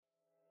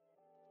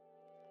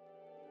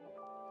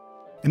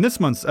In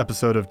this month's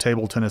episode of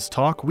Table Tennis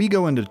Talk, we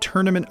go into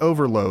tournament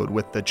overload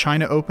with the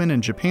China Open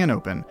and Japan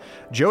Open.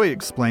 Joey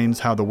explains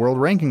how the world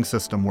ranking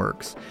system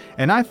works,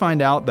 and I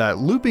find out that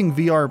looping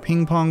VR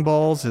ping pong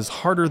balls is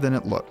harder than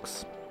it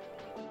looks.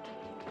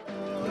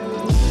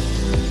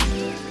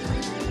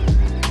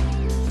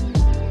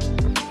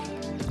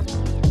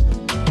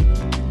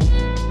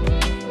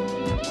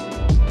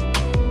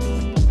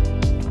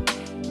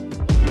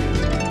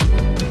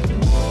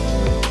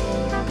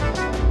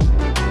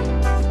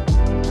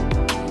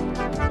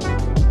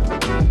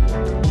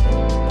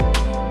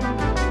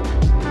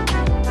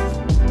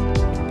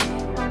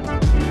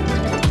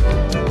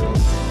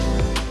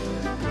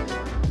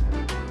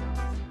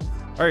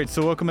 All right,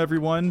 so welcome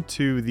everyone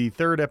to the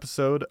third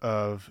episode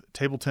of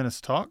Table Tennis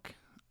Talk.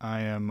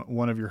 I am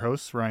one of your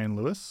hosts, Ryan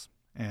Lewis,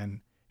 and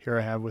here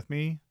I have with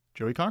me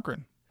Joey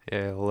Cochran.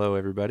 Yeah, hello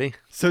everybody.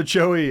 So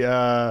Joey,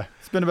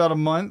 it's been about a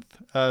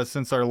month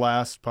since our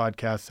last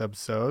podcast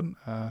episode.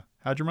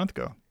 How'd your month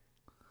go?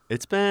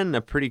 It's been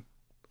a pretty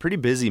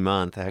busy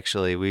month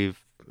actually.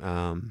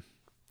 I've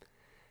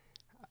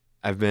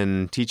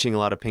been teaching a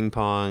lot of ping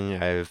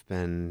pong. I've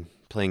been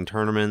playing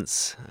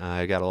tournaments.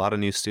 I got a lot of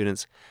new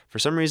students. For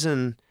some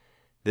reason,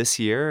 this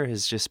year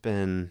has just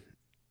been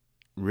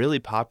really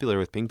popular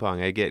with ping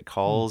pong. I get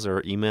calls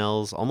or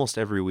emails almost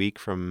every week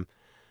from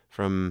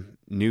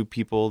new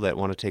people that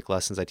want to take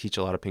lessons. I teach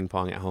a lot of ping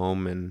pong at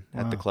home and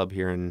at the club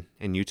here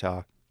in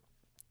Utah.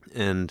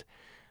 And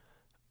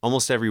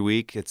almost every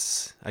week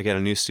I get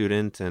a new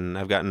student, and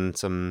I've gotten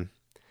some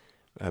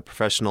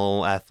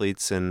professional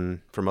athletes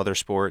and from other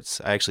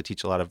sports. I actually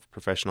teach a lot of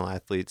professional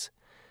athletes,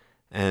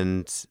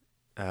 and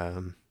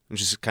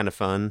which is kind of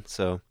fun.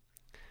 So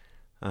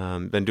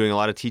been doing a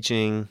lot of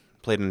teaching,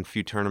 played in a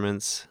few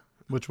tournaments.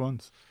 Which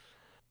ones?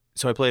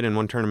 So I played in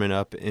one tournament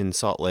up in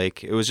Salt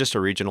Lake. It was just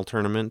a regional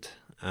tournament.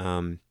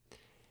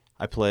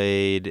 I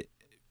played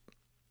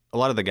a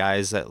lot of the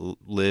guys that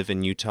live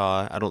in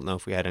Utah. I don't know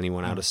if we had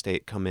anyone out of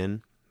state come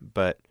in,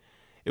 but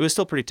it was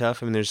still pretty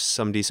tough. I mean, there's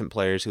some decent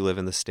players who live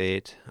in the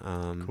state.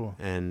 Cool.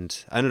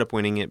 And I ended up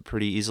winning it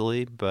pretty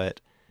easily,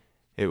 but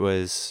it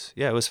was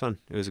fun.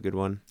 It was a good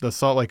one. The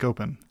Salt Lake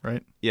Open,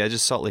 right? Yeah,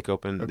 just Salt Lake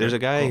Open. Okay, there's a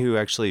guy cool. who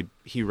actually,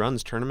 he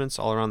runs tournaments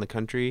all around the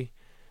country.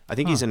 I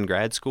think he's in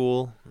grad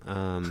school,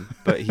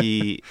 but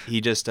he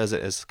just does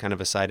it as kind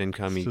of a side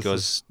income. He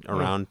goes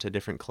around to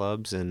different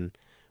clubs and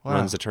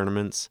runs the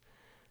tournaments.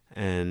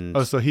 And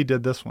so he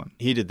did this one.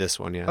 He did this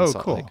one, yeah. Oh, in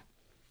Salt cool. Lake.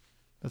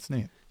 That's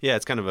neat. Yeah,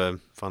 it's kind of a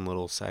fun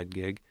little side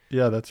gig.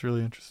 Yeah, that's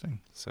really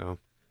interesting. So,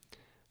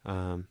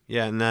 and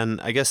then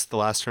I guess the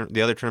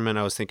other tournament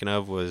I was thinking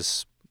of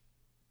was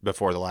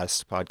before the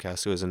last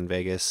podcast. It was in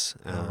Vegas.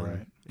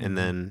 Right. And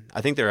then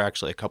I think there are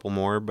actually a couple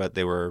more, but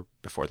they were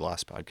before the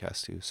last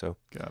podcast too. So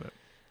Got it.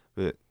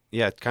 But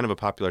yeah, it's kind of a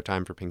popular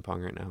time for ping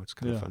pong right now. It's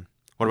kind of fun.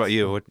 What about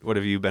you? What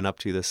have you been up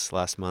to this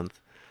last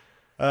month?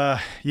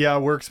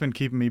 Work's been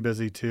keeping me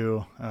busy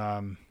too.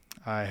 I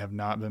have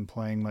not been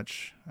playing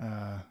much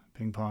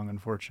ping pong,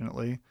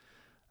 unfortunately,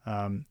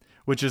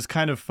 which is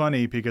kind of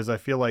funny because I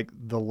feel like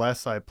the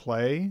less I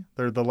play,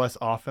 or the less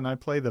often I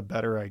play, the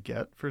better I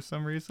get for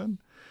some reason.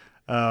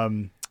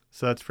 So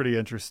that's pretty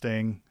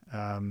interesting.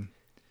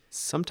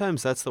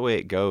 Sometimes that's the way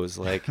it goes.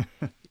 Like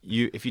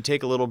if you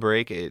take a little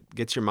break, it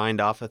gets your mind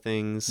off of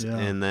things,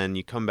 and then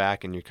you come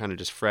back and you're kind of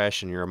just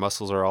fresh and your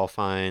muscles are all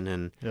fine,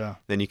 and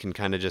then you can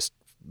kind of just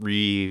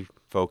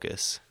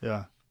refocus.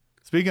 Yeah.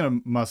 Speaking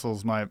of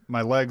muscles, my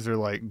legs are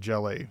like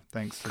jelly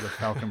thanks to the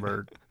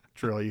Falkenberg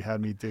drill you had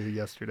me do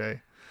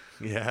yesterday.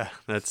 Yeah,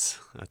 that's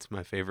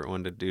my favorite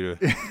one to do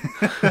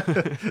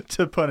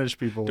to punish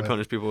people with.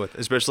 Punish people with,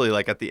 especially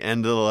like at the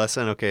end of the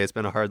lesson. Okay, it's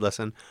been a hard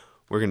lesson.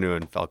 We're going to do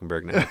it in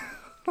Falkenberg now.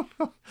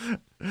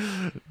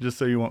 Just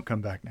so you won't come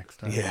back next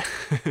time. Yeah.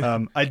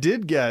 I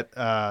did get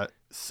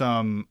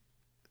some.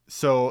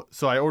 So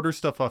I order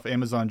stuff off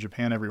Amazon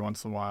Japan every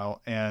once in a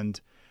while, and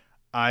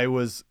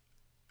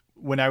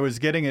when I was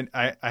getting it,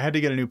 I had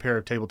to get a new pair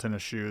of table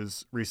tennis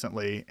shoes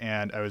recently,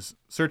 and I was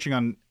searching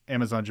on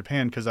Amazon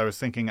Japan because I was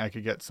thinking I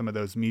could get some of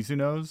those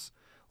Mizunos.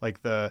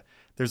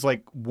 There's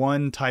like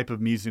one type of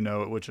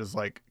Mizuno, which is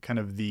like kind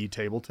of the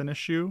table tennis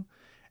shoe.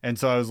 And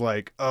so I was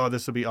like, oh,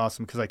 this would be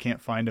awesome because I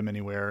can't find them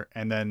anywhere.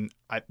 And then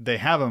they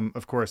have them,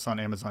 of course, on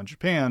Amazon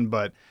Japan,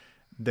 but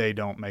they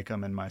don't make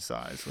them in my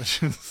size,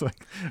 which is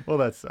like, well,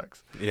 that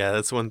sucks. Yeah,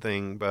 that's one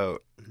thing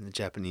about the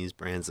Japanese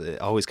brands. They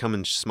always come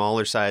in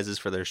smaller sizes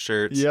for their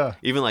shirts. Yeah.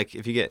 Even like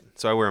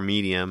so I wear a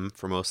medium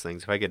for most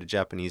things. If I get a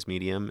Japanese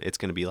medium, it's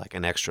going to be like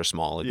an extra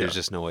small. There's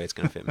just no way it's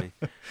going to fit me.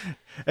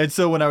 And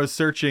so when I was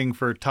searching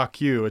for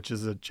takyu, which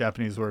is a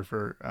Japanese word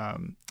for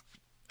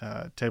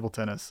table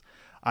tennis,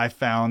 I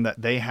found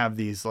that they have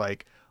these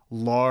like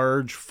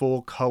large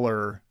full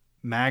color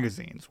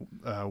magazines.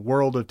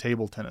 World of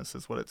Table Tennis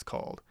is what it's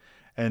called.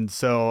 And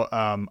so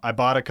I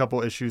bought a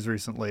couple issues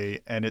recently,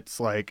 and it's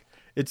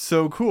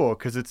so cool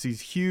because it's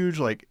these huge,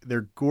 like,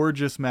 they're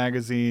gorgeous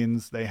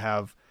magazines. They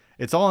have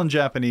It's all in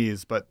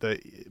Japanese, but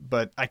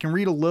I can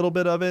read a little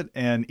bit of it,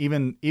 and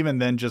even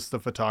then, just the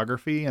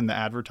photography and the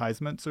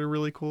advertisements are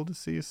really cool to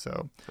see.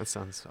 So that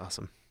sounds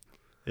awesome.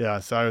 Yeah,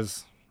 so I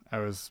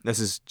was This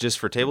is just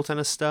for table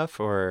tennis stuff,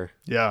 or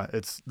yeah,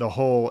 it's the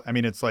whole. I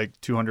mean, it's like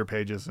 200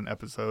 pages an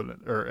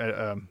episode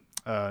or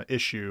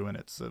issue, and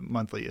it's a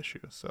monthly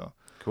issue, so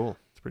cool.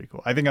 it's pretty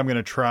cool. I think I'm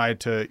gonna try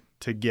to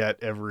get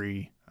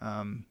every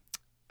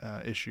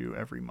issue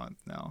every month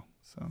now.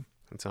 So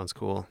That sounds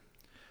cool.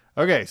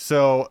 okay,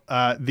 so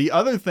the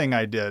other thing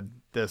I did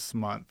this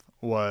month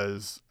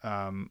was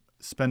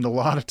spend a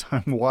lot of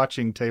time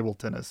watching table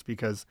tennis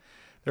because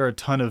there are a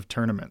ton of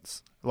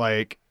tournaments.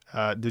 Like,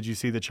 did you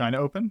see the China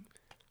Open?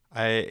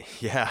 I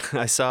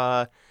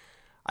saw.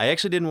 I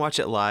actually didn't watch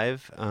it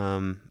live,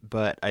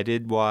 but I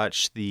did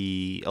watch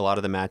a lot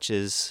of the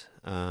matches,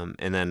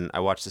 and then I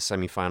watched the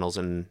semifinals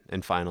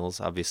and finals,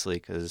 obviously,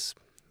 because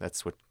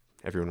that's what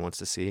everyone wants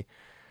to see.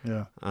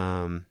 Yeah.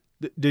 Um,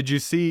 Did you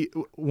see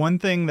one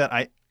thing that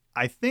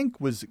I think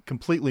was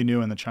completely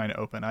new in the China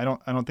Open? I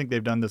don't think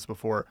they've done this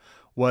before.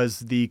 Was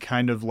the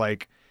kind of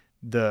like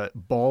the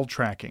ball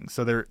tracking.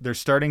 So they're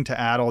starting to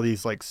add all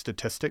these like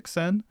statistics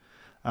in.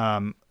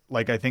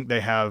 Like I think they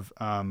have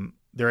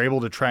they're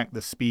able to track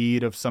the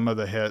speed of some of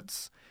the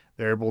hits.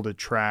 They're able to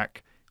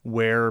track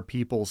where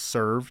people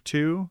serve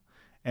to,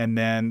 and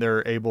then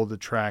they're able to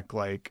track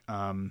like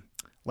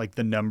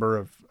the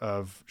number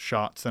of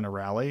shots in a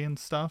rally and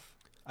stuff.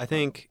 I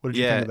think. What did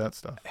you think of that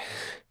stuff?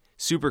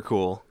 Super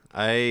cool.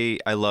 I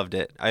loved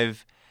it.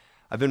 I've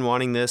been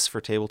wanting this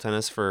for table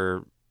tennis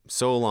for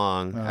so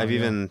long. I've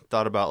even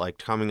thought about like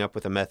coming up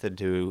with a method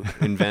to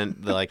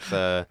invent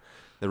the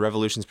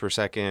revolutions per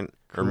second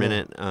or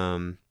minute.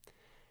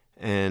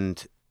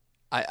 And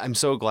I'm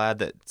so glad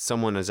that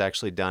someone has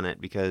actually done it,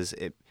 because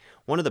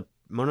one of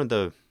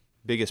the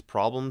biggest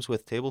problems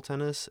with table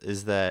tennis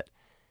is that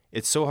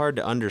it's so hard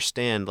to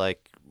understand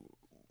like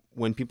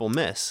when people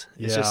miss.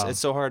 It's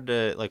so hard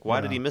to like,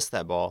 why did he miss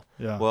that ball?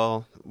 Yeah.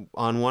 Well,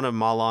 on one of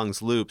Ma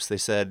Long's loops, they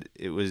said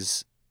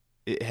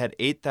it had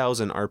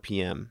 8,000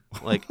 RPM.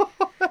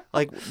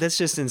 Like that's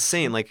just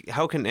insane. Like,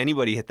 how can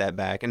anybody hit that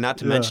back? And not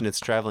to mention it's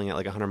traveling at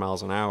like 100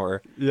 miles an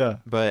hour. Yeah.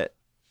 But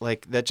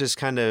like that just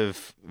kind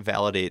of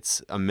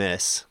validates a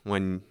miss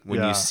when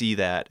you see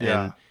that.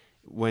 Yeah. And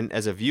when,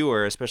 as a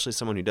viewer, especially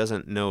someone who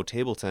doesn't know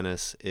table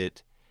tennis,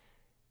 it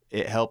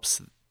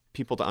helps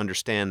people to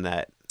understand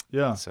that.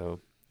 Yeah. So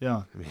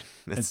yeah. I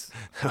mean,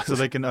 so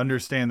they can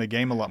understand the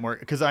game a lot more.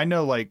 Because I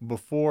know, like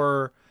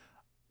before,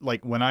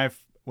 like when I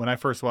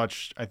first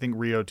watched, I think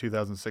Rio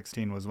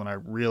 2016 was when I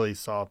really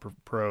saw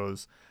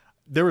pros.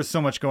 There was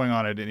so much going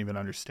on I didn't even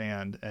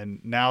understand. And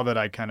now that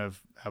I kind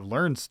of have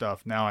learned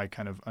stuff, now I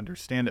kind of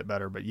understand it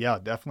better. But yeah,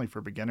 definitely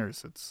for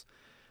beginners, it's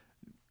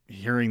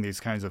hearing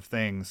these kinds of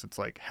things. It's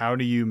like, how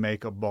do you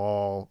make a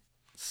ball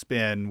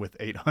spin with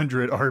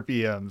 800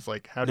 RPMs?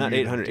 Like, how do not you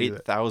 800,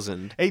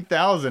 8,000.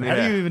 8,000. How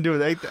do you even do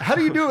it with how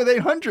do you do it with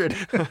 800?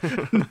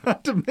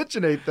 Not to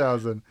mention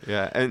 8,000.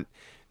 Yeah, and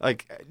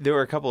like there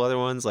were a couple other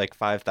ones like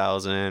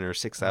 5,000 or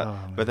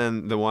 6,000, but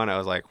then the one I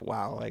was like,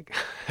 wow, like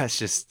that's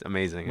just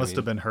amazing. Must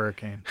have been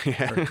Hurricane.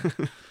 Yeah.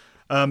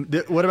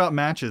 What about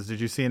matches? Did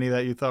you see any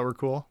that you thought were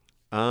cool?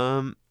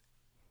 Yeah,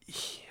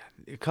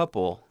 a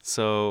couple.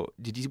 So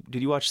did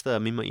you watch the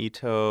Mima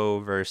Ito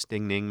versus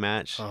Ding Ning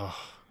match? Oh,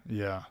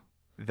 yeah.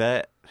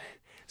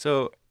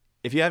 So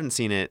if you haven't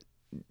seen it,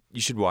 you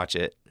should watch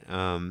it.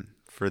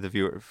 For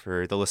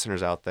the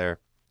listeners out there,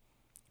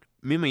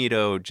 Mima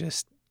Ito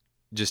just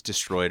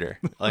destroyed her.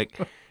 Like,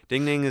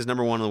 Ding Ning is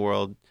number 1 in the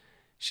world.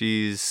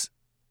 She's,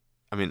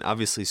 I mean,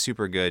 obviously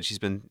super good. She's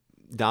been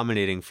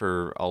dominating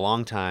for a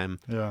long time.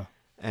 Yeah.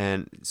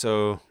 And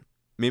so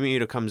Mima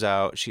Ito comes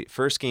out.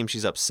 First game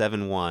she's up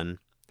 7-1.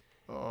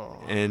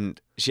 Oh.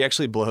 And she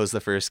actually blows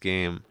the first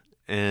game.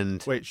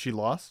 And wait, she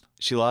lost?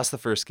 She lost the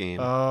first game.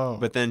 Oh.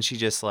 But then she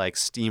just like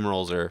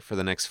steamrolls her for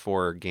the next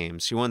 4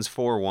 games. She wins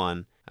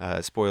 4-1.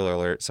 Spoiler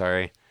alert,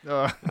 sorry.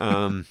 Should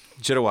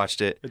have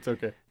watched it. It's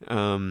okay.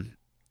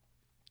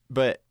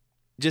 But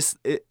just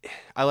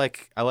I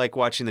like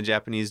watching the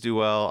Japanese do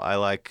well. I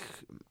like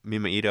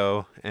Mima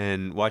Ito,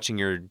 and watching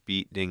her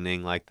beat Ding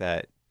Ning like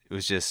that, it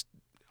was just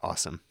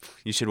awesome.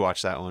 You should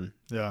watch that one.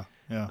 Yeah.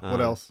 What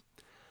else?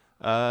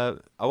 I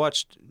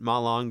watched Ma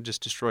Long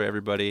just destroy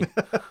everybody.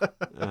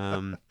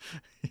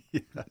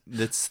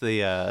 That's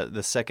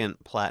the second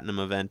platinum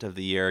event of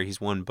the year.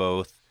 He's won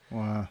both.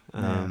 Wow.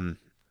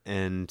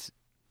 And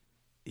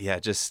yeah,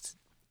 just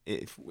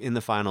in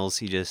the finals,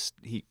 he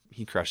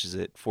crushes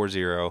it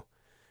 4-0.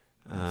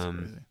 That's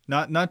crazy.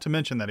 Not to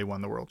mention that he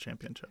won the world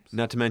championships.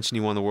 Not to mention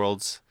he won the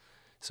worlds.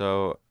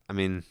 So I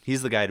mean,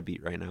 he's the guy to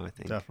beat right now, I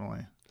think.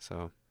 Definitely.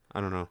 So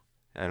I don't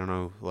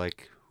know,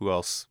 like who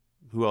else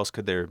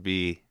could there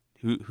be?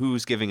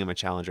 Who's giving him a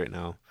challenge right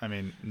now? I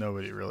mean,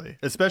 nobody really,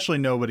 especially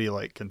nobody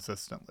like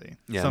consistently.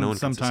 Yeah, no one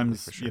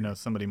sometimes consistently, for sure.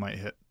 Somebody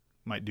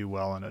might do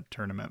well in a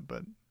tournament,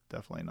 but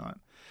definitely not.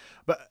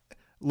 But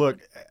look,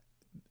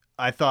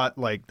 I thought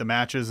like the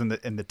matches and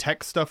the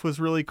tech stuff was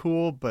really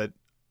cool, but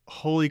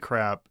holy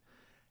crap,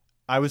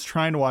 I was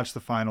trying to watch the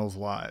finals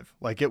live.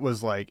 Like it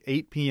was like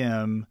 8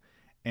 p.m.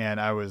 and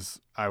I was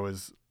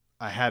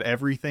I had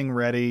everything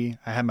ready.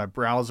 I had my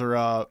browser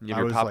up. You have I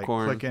your was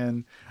popcorn. like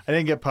clicking. I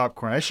didn't get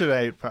popcorn. I should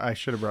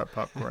have brought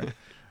popcorn.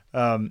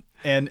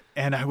 And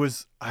I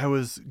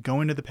was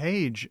going to the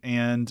page,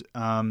 and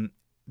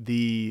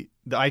the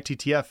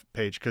ITTF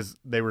page, because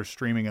they were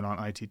streaming it on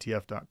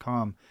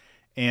ITTF.com,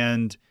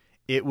 and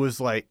it was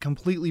like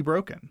completely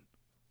broken.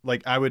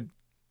 Like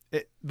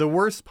the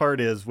worst part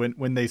is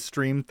when they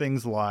stream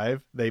things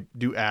live, they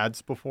do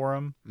ads before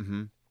them,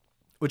 Mm-hmm.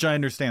 which I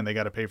understand they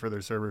got to pay for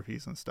their server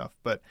fees and stuff.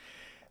 But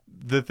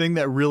the thing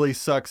that really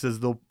sucks is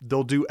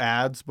they'll do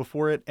ads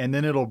before it, and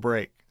then it'll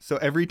break. So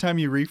every time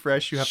you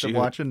refresh, you have to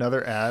watch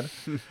another ad.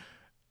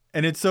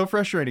 And it's so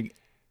frustrating.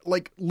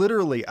 Like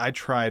literally, I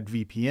tried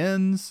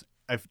VPNs.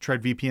 I've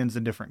tried VPNs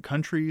in different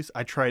countries.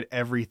 I tried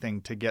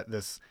everything to get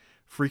this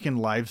freaking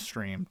live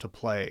stream to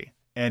play.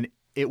 And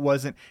it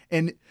wasn't.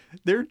 And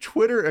their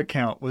Twitter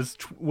account was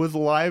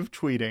live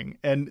tweeting,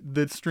 and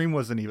the stream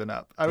wasn't even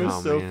up. I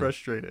was so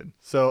frustrated.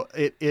 So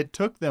it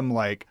took them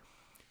like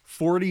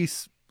 40,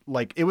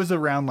 like it was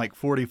around like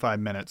 45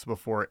 minutes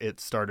before it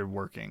started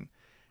working.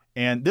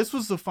 And this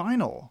was the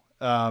final.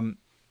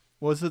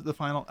 Was it the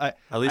final? At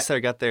least they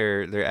got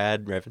their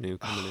ad revenue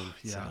coming in.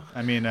 Yeah. So.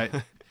 I mean,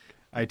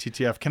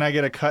 ITTF. Can I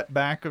get a cut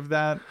back of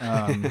that?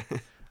 I'm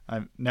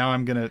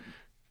gonna.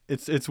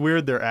 It's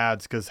weird their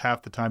ads, because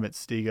half the time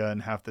it's Stiga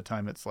and half the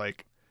time it's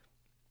like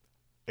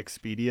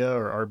Expedia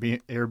or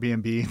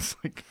Airbnb. It's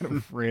like kind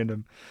of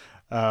random.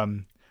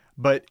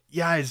 But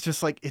yeah, it's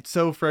just like it's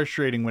so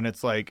frustrating when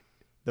it's like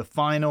the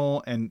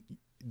final and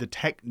the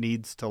tech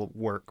needs to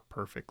work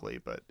perfectly,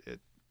 but it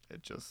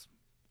just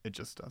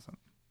doesn't.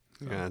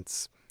 So. Yeah,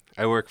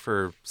 I work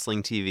for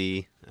Sling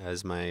TV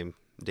as my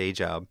day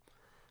job,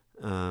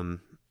 and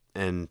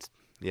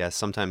yeah,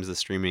 sometimes the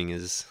streaming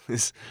is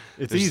it's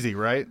easy,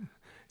 right?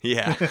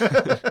 Yeah,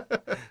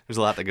 there's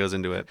a lot that goes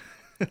into it.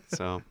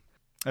 So,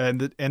 and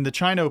the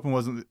China Open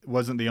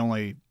wasn't the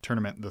only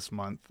tournament this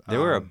month. There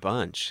were a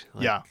bunch.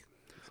 Yeah,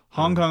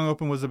 Hong Kong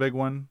Open was a big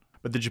one,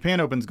 but the Japan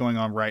Open's going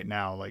on right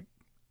now. Like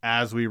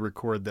as we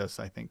record this,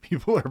 I think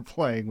people are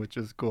playing, which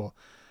is cool.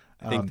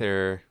 I think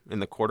they're in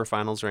the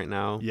quarterfinals right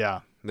now. Yeah.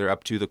 They're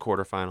up to the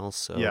quarterfinals.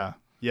 So.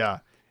 Yeah.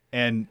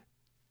 And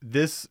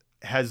this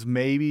has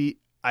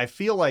I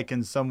feel like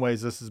in some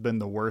ways this has been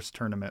the worst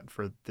tournament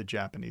for the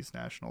Japanese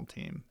national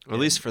team. Or at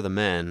least for the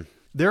men.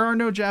 There are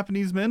no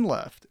Japanese men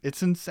left.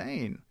 It's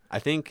insane. I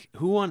think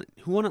who won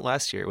it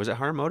last year? Was it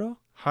Harimoto?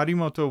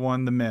 Harimoto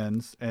won the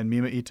men's and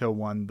Mima Ito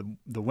won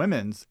the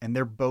women's, and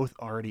they're both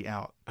already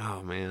out.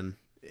 Oh man.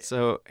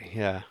 So,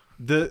 yeah.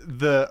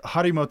 The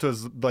Harimoto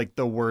is like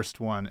the worst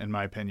one in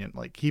my opinion.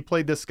 Like he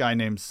played this guy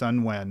named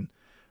Sun Wen,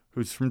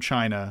 who's from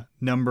China,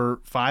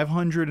 number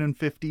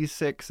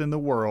 556 in the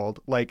world.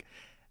 Like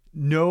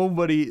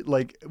nobody,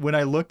 like when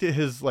I looked at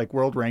his like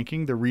world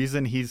ranking, the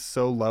reason he's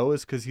so low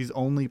is because he's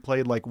only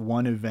played like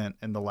one event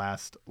in the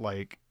last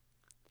like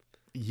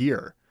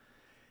year.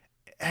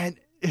 And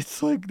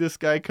it's like this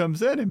guy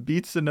comes in and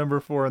beats the number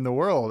 4 in the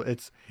world.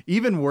 It's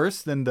even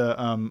worse than the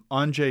An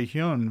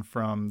Jae-hyun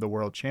from the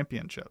World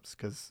Championships,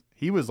 because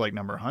he was like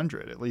number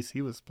 100. At least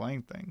he was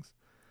playing things.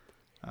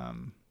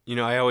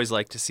 I always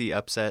like to see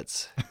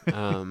upsets,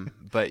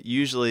 but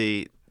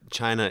usually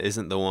China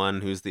isn't the one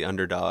who's the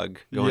underdog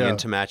going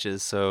into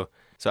matches. So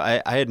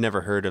I had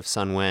never heard of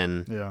Sun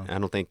Wen. Yeah. I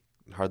don't think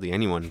hardly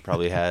anyone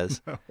probably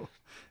has. No.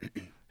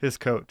 His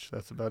coach,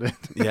 that's about it.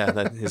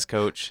 Yeah, his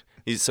coach.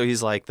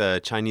 He's like the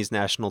Chinese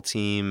national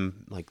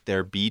team, like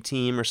their B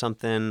team or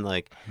something.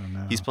 Like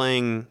he's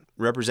playing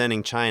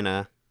representing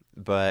China,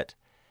 but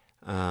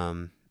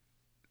not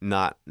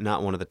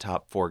one of the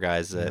top 4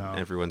 guys that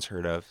everyone's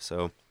heard of.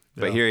 So,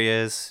 but here he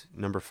is,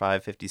 number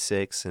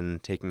 556,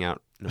 and taking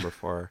out number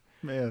 4,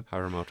 Man.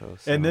 Harimoto.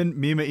 So. And then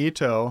Mima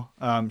Ito,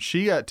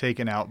 she got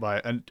taken out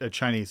by a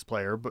Chinese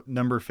player, but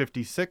number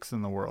 56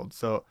 in the world.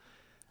 So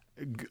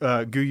Gu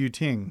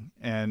Yuting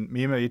and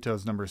Mima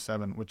Ito's number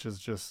 7, which is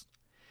just,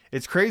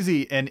 it's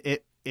crazy. And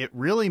it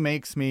really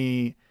makes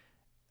me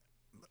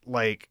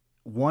like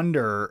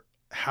wonder,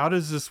 how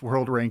does this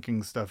world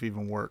ranking stuff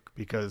even work?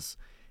 Because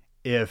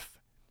I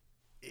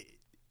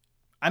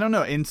don't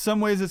know, in some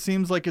ways it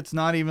seems like it's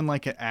not even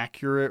like an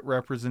accurate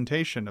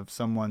representation of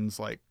someone's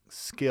like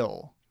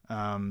skill.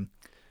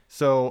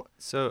 So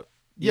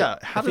yeah,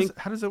 how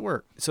does it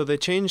work? So they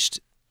changed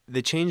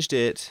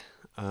it,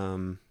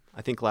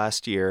 I think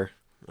last year,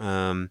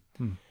 and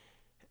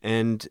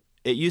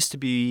it used to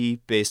be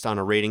based on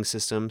a rating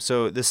system.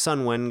 So this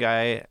Sun Wen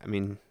guy, I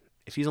mean,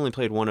 if he's only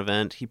played one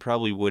event, he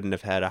probably wouldn't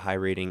have had a high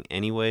rating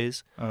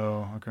anyways.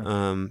 Oh,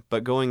 okay.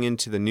 But going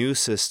into the new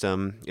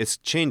system, it's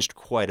changed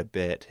quite a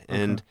bit,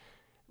 and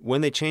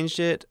when they changed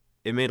it,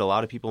 it made a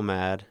lot of people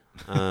mad.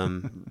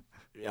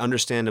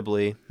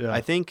 Understandably, yeah. I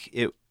think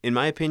in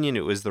my opinion,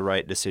 it was the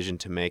right decision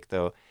to make.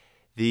 Though,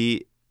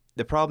 the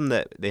problem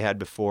that they had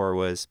before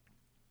was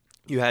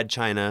you had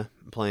China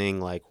playing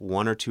like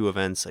 1 or 2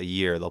 events a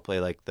year. They'll play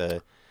like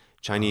the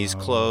Chinese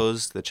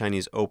Close, the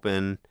Chinese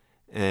Open,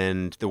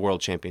 and the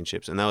World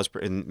Championships, and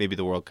maybe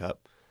the World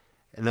Cup,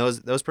 and that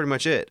was pretty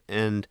much it.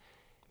 And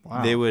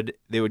Wow. They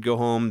would go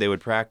home, they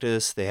would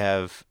practice. They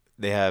have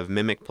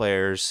mimic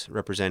players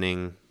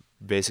representing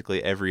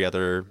basically every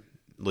other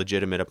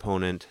legitimate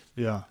opponent,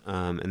 Yeah.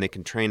 and they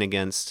can train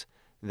against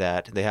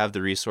that. They have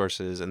the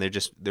resources, and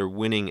they're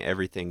winning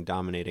everything,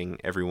 dominating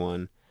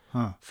everyone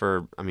Huh.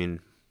 for, I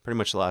mean, pretty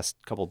much the last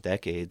couple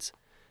decades.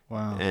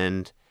 Wow.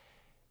 And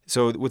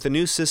so with the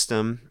new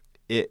system,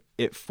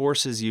 it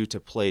forces you to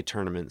play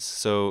tournaments.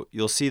 So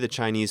you'll see the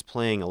Chinese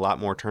playing a lot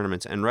more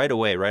tournaments, and right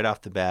away, right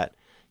off the bat,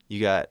 you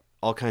got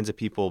all kinds of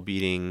people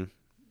beating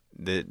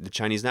the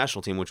Chinese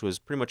national team, which was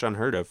pretty much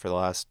unheard of for the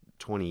last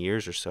 20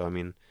 years or so. I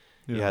mean,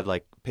 you Yeah. had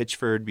like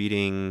Pitchford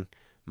beating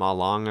Ma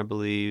Long, I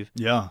believe.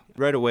 Yeah.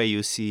 Right away,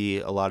 you see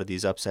a lot of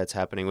these upsets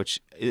happening, which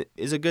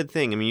is a good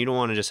thing. I mean, you don't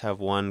want to just have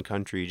one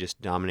country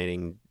just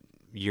dominating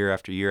year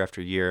after year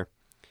after year.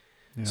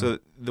 Yeah. So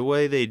the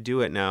way they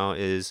do it now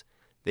is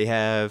they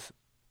have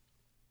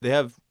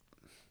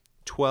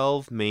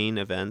 12 main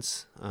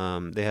events.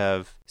 They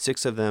have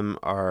 6 of them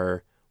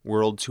are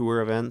World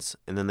Tour events,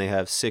 and then they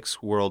have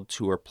 6 World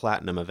Tour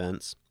Platinum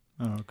events.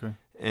 Oh, okay.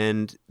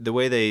 And the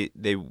way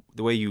the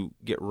way you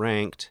get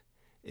ranked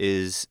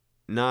is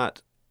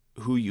not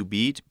who you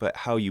beat, but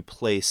how you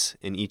place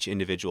in each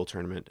individual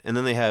tournament. And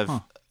then they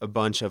have a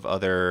bunch of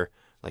other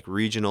like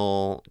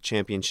regional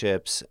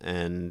championships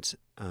and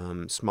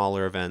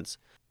smaller events.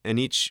 And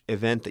each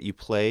event that you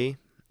play,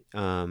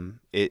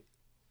 it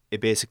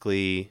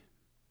basically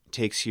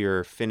takes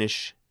your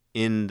finish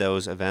in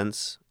those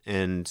events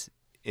and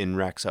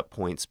racks up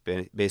points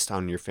based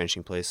on your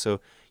finishing place. So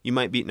you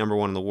might beat number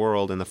 1 in the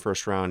world in the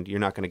first round. You're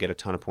not going to get a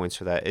ton of points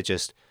for that. It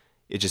just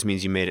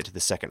means you made it to the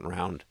second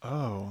round.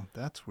 Oh,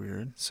 that's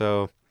weird.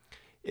 So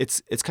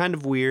it's kind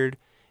of weird.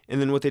 And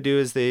then what they do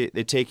is they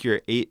take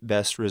your 8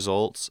 best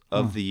results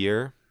of the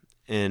year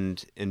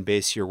and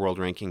base your world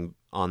ranking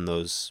on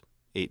those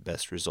 8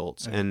 best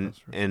results.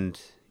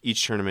 And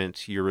each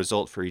tournament, your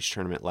result for each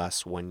tournament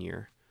lasts 1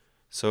 year.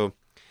 So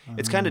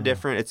it's kind of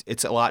different.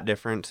 It's a lot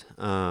different.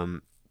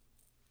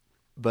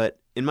 But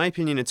in my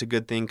opinion, it's a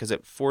good thing because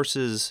it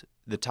forces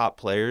the top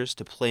players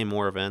to play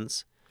more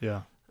events.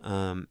 Yeah.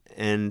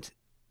 And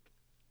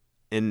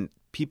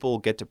people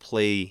get to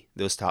play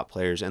those top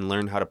players and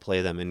learn how to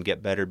play them and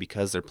get better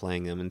because they're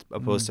playing them, and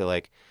opposed to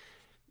like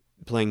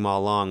playing Ma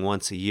Long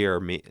once a year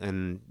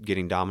and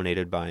getting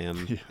dominated by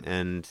him. Yeah.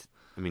 And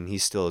I mean, he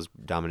still is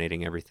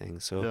dominating everything.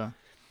 So Yeah.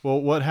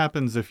 Well, what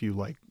happens if you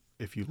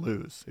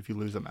lose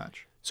a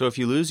match? So if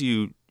you lose,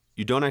 you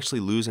don't actually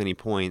lose any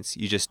points.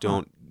 You just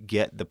don't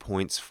get the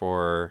points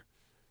for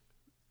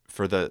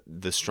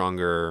the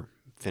stronger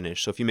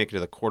finish. So if you make it to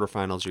the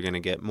quarterfinals, you're going to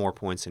get more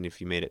points than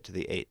if you made it to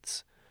the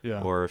eighths.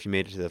 Yeah. Or if you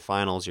made it to the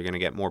finals, you're going to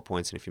get more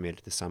points than if you made it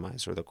to the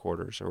semis or the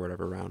quarters or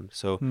whatever round.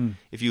 So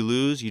if you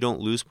lose, you don't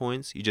lose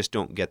points. You just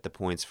don't get the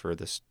points for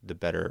the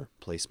better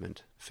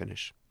placement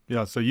finish.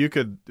 Yeah. So you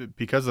could,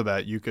 because of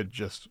that, you could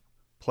just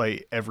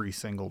play every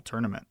single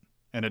tournament,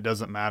 and it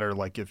doesn't matter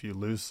like if you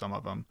lose some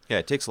of them. Yeah,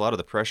 it takes a lot of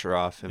the pressure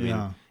off. I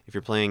mean, if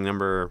you're playing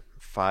number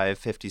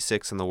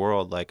 556 in the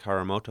world like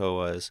Haramoto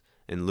was,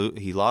 and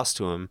he lost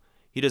to him,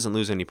 he doesn't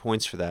lose any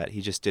points for that.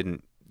 He just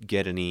didn't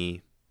get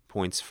any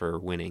points for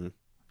winning.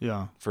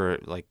 Yeah. For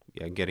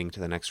getting to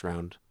the next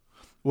round.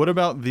 What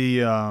about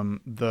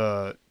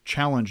the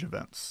challenge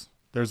events?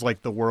 There's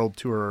like the World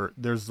Tour.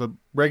 There's the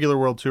regular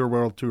World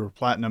Tour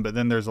Platinum, but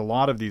then there's a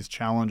lot of these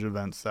challenge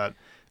events that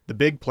the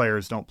big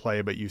players don't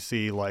play, but you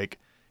see like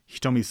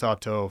Hitomi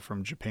Sato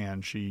from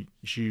Japan. She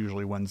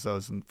usually wins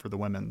those for the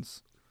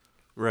women's.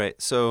 Right.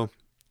 So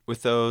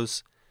with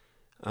those,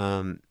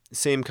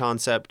 same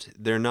concept.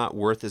 They're not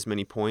worth as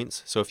many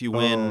points. So if you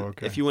win,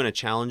 if you win a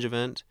challenge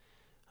event,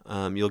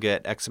 you'll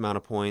get X amount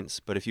of points.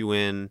 But if you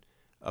win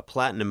a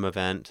platinum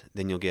event,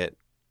 then you'll get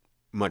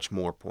much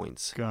more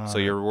points. So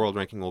your world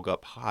ranking will go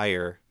up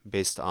higher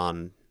based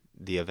on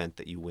the event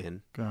that you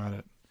win. Got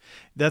it.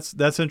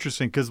 That's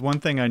interesting because one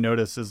thing I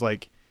noticed is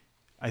like,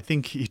 I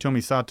think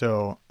Hitomi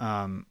Sato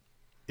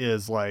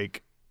is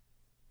like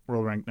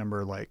world rank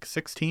number like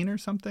 16 or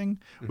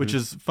something, which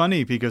is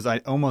funny because I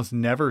almost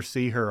never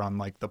see her on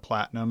like the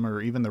platinum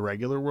or even the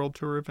regular World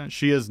Tour event.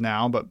 She is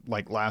now, but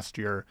like last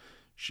year,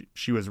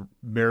 she was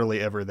barely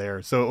ever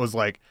there. So it was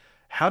like,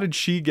 how did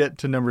she get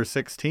to number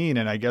 16?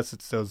 And I guess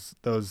it's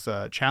those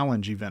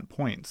challenge event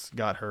points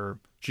got her.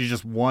 She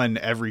just won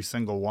every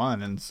single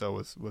one, and so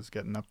was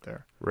getting up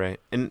there. Right.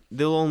 And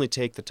they'll only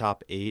take the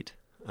top 8,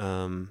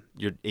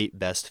 your 8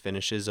 best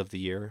finishes of the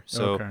year.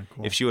 So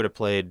cool. If she would have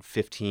played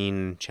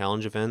 15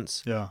 challenge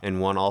events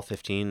and won all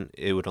 15,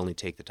 it would only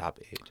take the top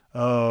 8.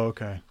 Oh,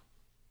 okay.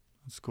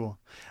 That's cool.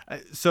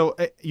 So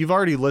you've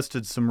already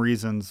listed some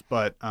reasons,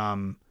 but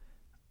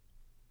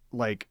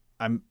like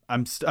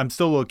I'm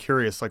still a little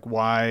curious, like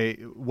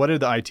what did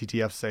the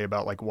ITTF say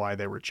about like why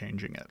they were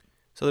changing it?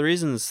 So the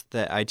reasons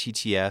that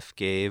ITTF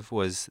gave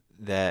was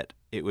that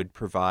it would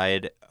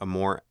provide a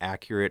more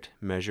accurate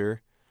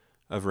measure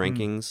of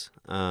rankings,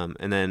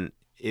 and then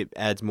it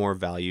adds more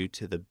value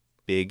to the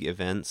big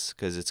events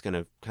because it's going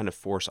to kind of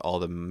force all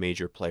the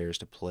major players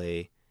to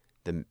play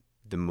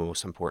the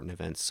most important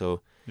events.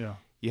 So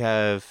you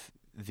have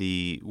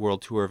the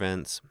World Tour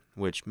events,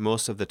 which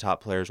most of the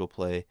top players will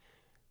play.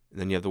 And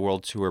then you have the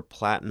World Tour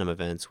Platinum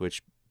events,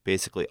 which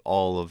basically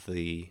all of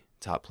the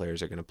top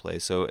players are going to play.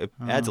 So it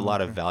adds a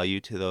lot of value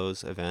to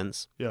those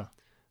events. Yeah.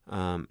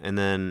 And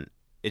then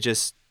it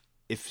just,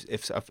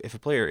 if a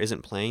player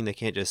isn't playing, they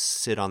can't just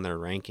sit on their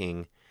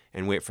ranking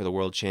and wait for the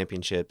World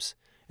Championships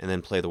and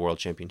then play the World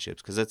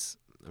Championships. Because that's,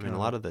 I mean, a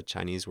lot of the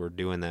Chinese were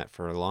doing that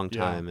for a long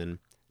time and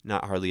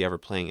not hardly ever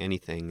playing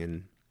anything.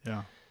 And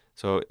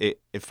so it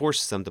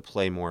forces them to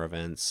play more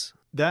events.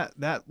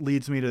 That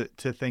leads me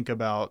to think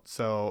about,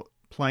 so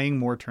playing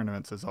more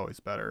tournaments is always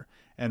better.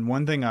 And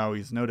one thing I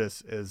always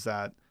notice is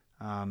that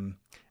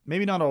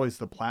maybe not always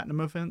the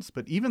platinum events,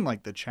 but even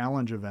like the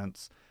challenge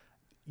events,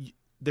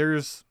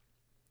 there's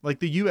like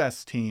the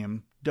U.S.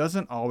 team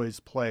doesn't always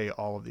play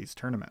all of these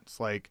tournaments.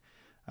 Like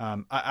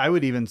I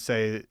would even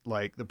say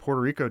like the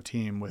Puerto Rico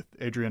team with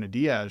Adriana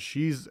Diaz,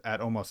 she's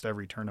at almost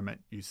every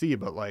tournament you see,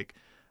 but like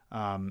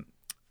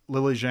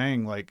Lily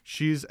Zhang, like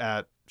she's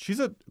at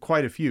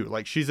quite a few.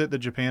 Like she's at the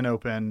Japan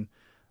Open.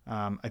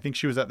 I think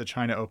she was at the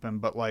China Open,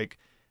 but like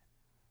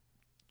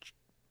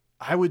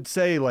I would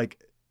say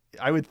like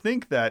I would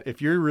think that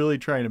if you're really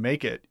trying to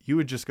make it, you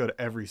would just go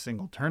to every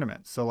single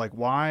tournament. So like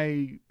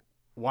why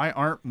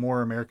aren't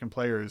more American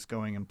players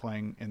going and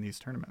playing in these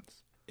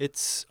tournaments?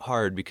 It's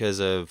hard because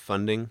of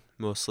funding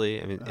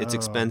mostly. I mean, it's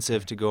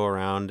expensive to go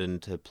around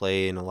and to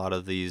play in a lot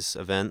of these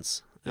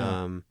events.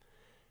 And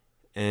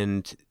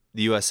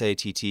the USA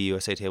TT,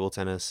 USA Table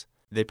Tennis,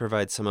 they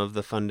provide some of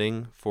the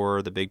funding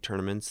for the big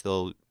tournaments.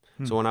 So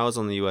when I was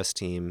on the US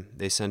team,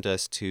 they sent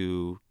us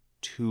to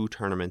 2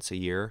 tournaments a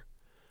year,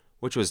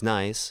 which was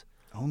nice.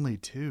 Only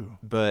 2.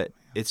 But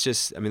it's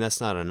just, I mean,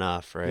 that's not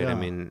enough, right? Yeah. I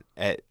mean,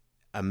 at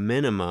a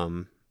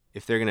minimum,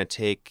 if they're going to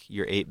take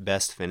your 8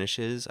 best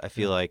finishes, I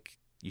feel like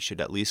you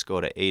should at least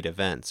go to 8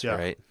 events,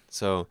 right?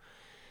 So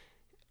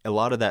a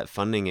lot of that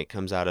funding, it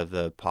comes out of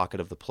the pocket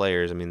of the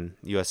players. I mean,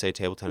 USA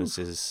Table Tennis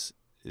is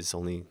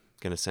only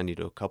going to send you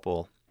to a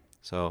couple.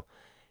 So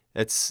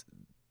it's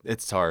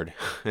hard.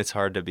 It's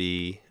hard to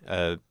be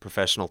a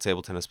professional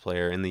table tennis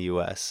player in the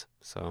U.S.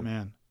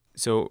 So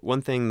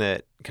one thing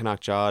that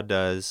Kanak Jha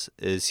does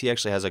is he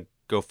actually has a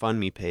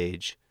GoFundMe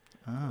page,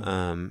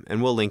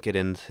 and we'll link it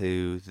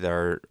into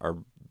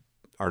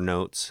our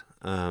notes.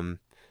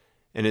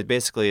 And it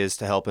basically is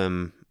to help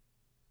him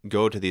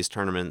go to these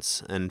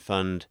tournaments and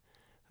fund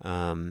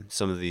some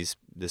of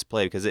this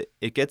play, because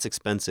it gets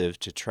expensive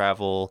to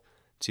travel,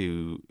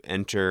 to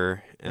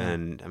enter,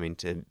 and I mean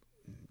to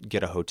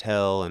get a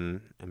hotel,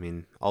 and I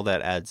mean all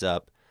that adds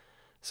up.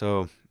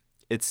 So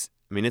it's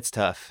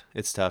tough.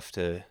 It's tough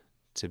to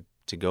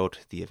go to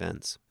the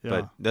events.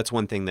 But that's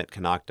one thing that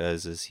Kanak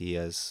does is he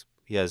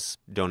has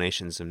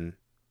donations, and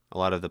a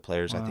lot of the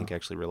players I think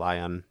actually rely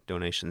on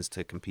donations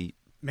to compete.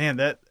 Man,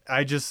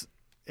 it just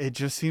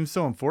seems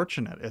so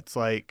unfortunate. It's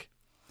like,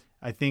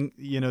 I think,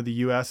 the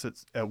U.S.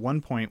 at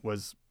one point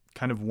was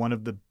kind of one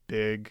of the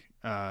big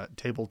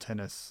table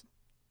tennis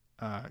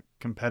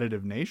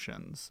competitive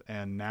nations.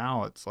 And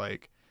now it's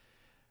like,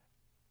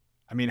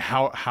 I mean,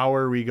 how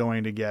are we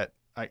going to get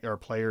our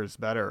players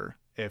better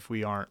if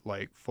we aren't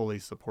like fully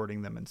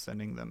supporting them and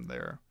sending them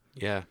there?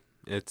 Yeah,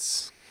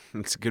 it's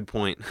a good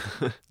point.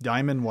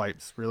 Diamond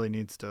Wipes really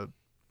needs to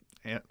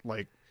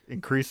like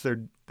increase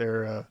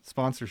their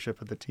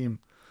sponsorship of the team.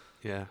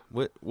 Yeah.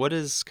 What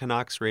is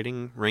Kanak's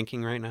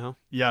ranking right now?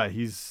 Yeah,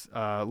 he's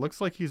looks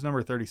like he's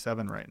number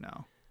 37 right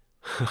now.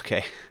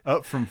 Okay.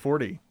 Up from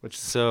 40, which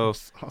is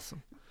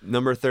awesome.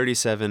 Number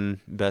 37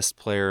 best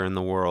player in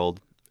the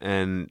world,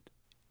 and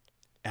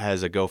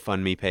has a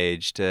GoFundMe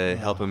page to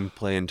help him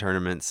play in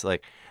tournaments.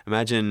 Like,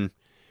 imagine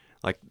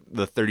like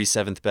the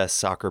 37th best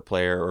soccer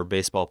player or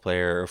baseball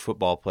player or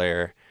football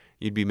player.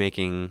 You'd be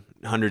making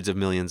hundreds of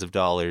millions of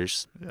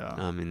dollars. Yeah.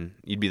 And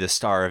you'd be the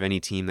star of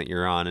any team that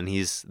you're on, and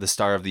he's the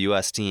star of the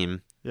U.S.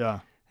 team. Yeah.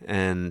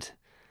 And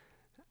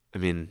I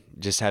mean,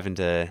 just having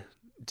to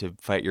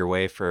fight your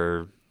way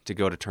to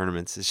go to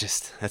tournaments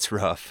is that's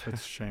rough.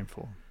 It's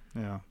shameful.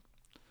 Yeah.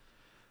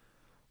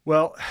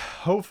 Well,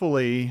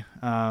 hopefully,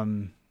 I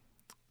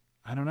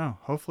don't know.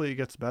 Hopefully it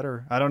gets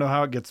better. I don't know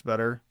how it gets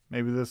better.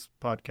 Maybe this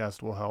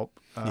podcast will help.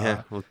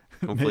 Well,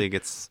 hopefully it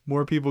gets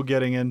more people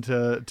getting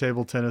into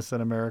table tennis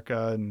in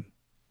America and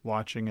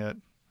watching it.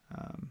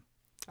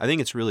 I think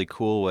it's really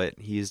cool what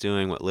he's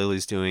doing, what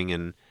Lily's doing,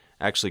 and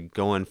actually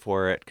going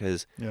for it,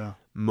 because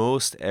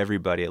most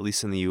everybody, at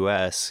least in the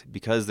U.S.,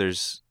 because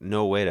there's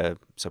no way to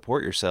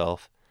support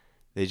yourself,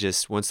 they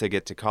just, once they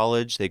get to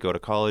college, they go to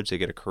college, they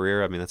get a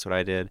career. I mean, that's what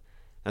I did.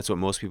 That's what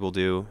most people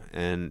do,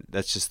 and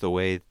that's just the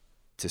way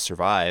to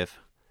survive.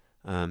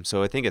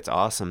 So I think it's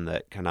awesome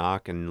that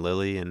Kanak and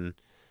Lily and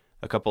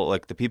a couple,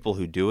 like the people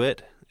who do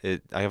it,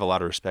 I have a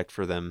lot of respect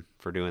for them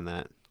for doing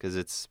that, because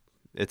it's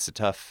a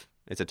tough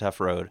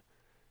road,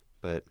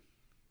 but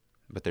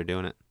they're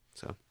doing it,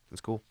 so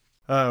it's cool.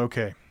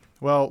 Okay,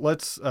 well,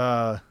 let's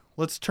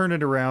turn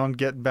it around,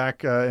 get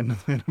back in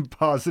a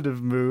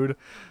positive mood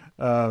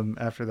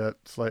after that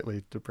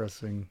slightly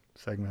depressing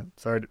segment.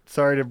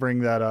 Sorry to bring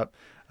that up.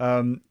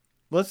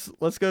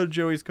 Let's go to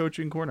Joey's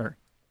coaching corner.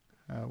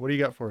 What do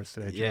you got for us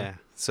today, Joe? Yeah.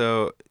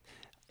 So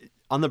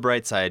on the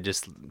bright side,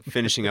 just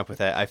finishing up with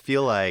that, I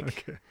feel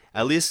like Okay.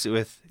 at least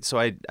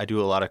I do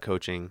a lot of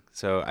coaching.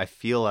 So I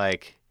feel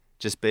like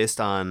just based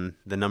on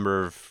the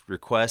number of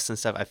requests and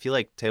stuff, I feel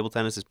like table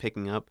tennis is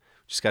picking up.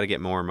 Just got to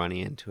get more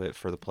money into it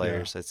for the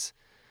players.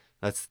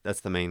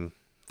 That's the main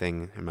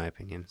thing in my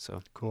opinion.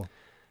 So Cool.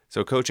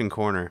 So coaching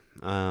corner.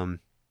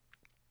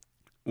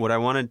 What I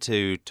wanted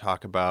to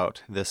talk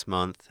about this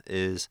month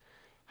is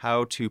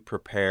how to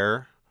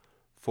prepare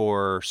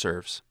for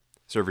serve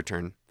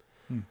return.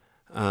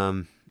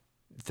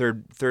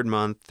 Third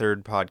month,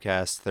 third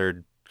podcast,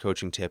 third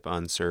coaching tip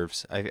on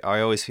serves. I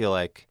always feel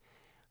like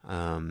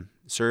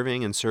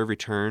serving and serve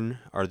return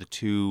are the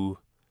two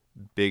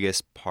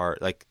biggest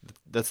part. Like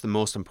that's the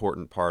most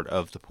important part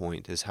of the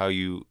point is how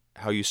you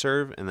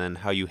serve and then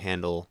how you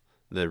handle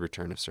the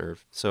return of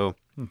serve. So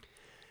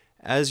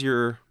as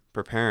you're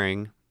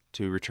preparing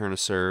to return a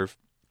serve,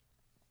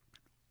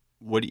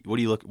 what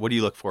do you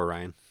look for,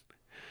 Ryan?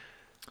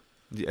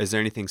 Is there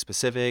anything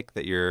specific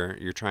that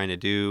you're trying to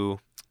do?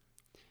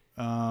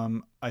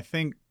 I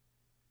think,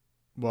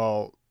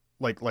 well,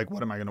 like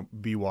what am I going to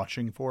be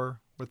watching for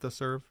with the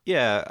serve?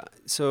 Yeah.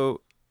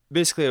 So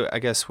basically, I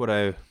guess what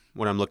I'm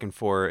looking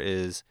for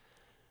is,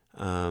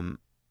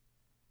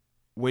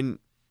 when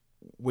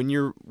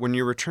you're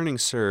returning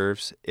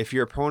serves, if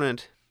your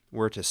opponent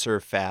were to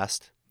serve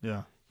fast,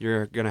 Yeah.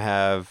 you're gonna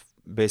have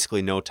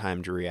basically no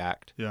time to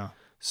react. Yeah.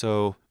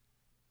 So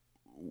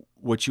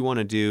what you want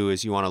to do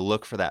is you want to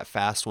look for that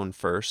fast one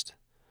first,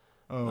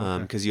 Oh,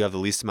 okay. because you have the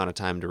least amount of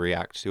time to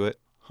react to it.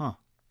 Huh.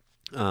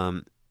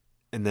 And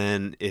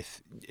then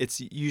if it's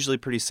usually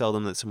pretty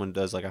seldom that someone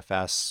does like a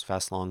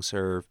fast long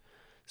serve.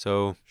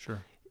 So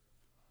Sure.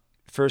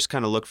 first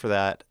kind of look for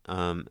that.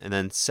 And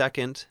then the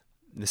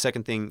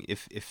second thing,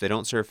 if they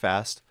don't serve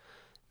fast,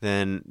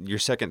 then your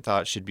second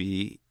thought should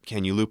be,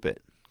 can you loop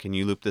it? Can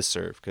you loop this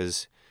serve?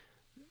 Because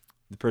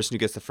the person who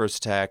gets the first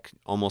attack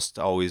almost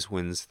always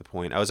wins the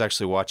point. I was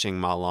actually watching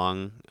Ma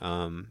Long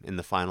in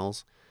the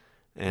finals,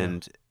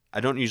 and I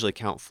don't usually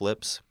count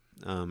flips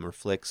or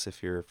flicks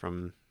if you're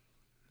from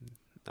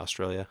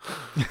Australia.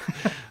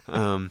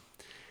 I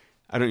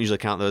don't usually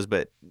count those,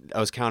 but I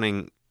was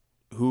counting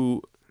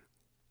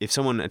if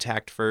someone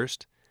attacked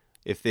first,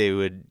 I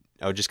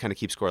would just kind of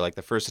keep score. Like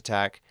the first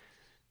attack,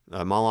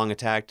 Ma Long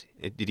attacked.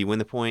 Did he win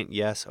the point?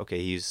 Yes.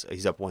 Okay, he's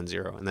up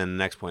 1-0. And then the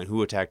next point,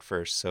 who attacked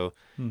first? So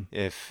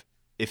if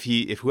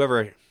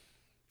whoever,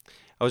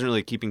 I wasn't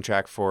really keeping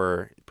track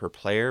per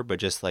player, but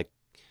just like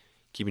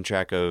keeping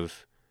track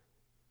of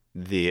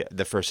the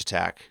first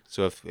attack.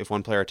 So if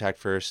one player attacked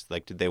first,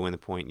 like did they win the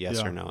point?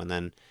 Yes or no? And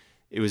then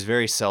it was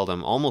very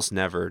seldom, almost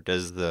never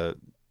does the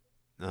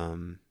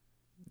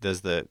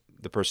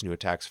person who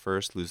attacks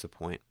first lose the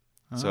point.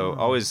 So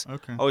always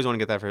want to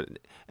get that for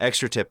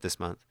extra tip this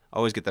month.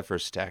 Always get that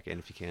first attack in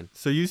if you can.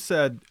 So you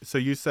said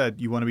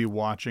you want to be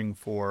watching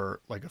for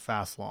like a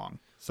fast long.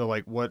 So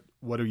like what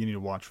do you need to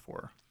watch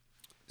for?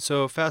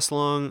 So fast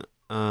long,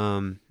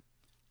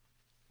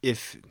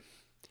 if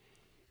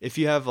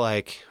you have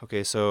like,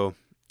 okay, so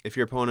if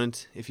your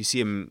opponent, if you see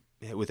him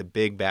with a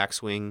big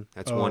backswing,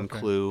 that's one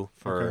clue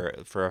for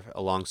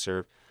a long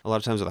serve. A lot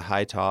of times with a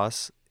high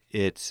toss,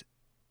 it's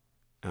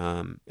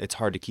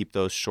hard to keep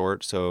those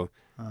short. So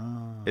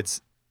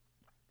it's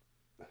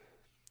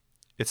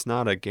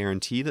not a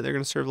guarantee that they're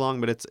going to serve long,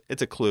 but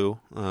it's a clue.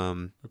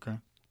 Okay.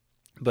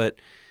 But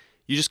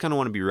you just kind of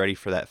want to be ready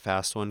for that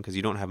fast one because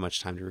you don't have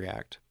much time to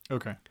react.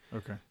 Okay.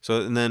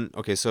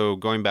 So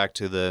going back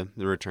to the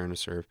return of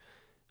serve,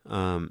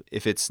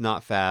 if it's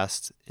not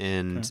fast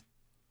and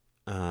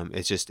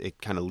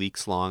it kind of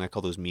leaks long, I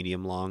call those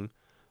medium long,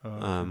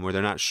 where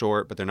they're not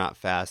short but they're not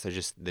fast.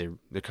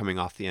 They're coming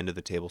off the end of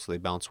the table, so they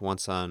bounce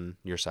once on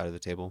your side of the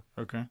table.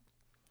 Okay.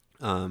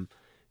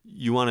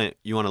 You want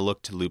to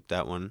look to loop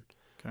that one,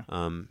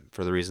 Okay.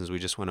 For the reasons we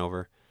just went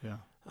over. Yeah.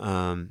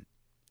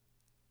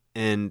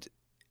 And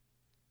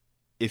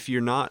if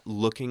you're not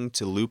looking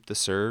to loop the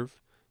serve,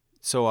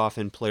 so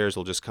often players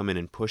will just come in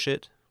and push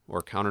it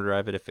or counter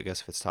drive it if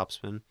it's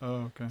topspin.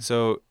 Oh, okay.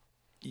 So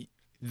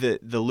the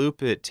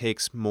loop, it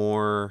takes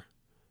more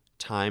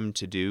time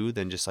to do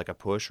than just like a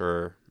push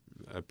or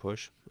a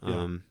push.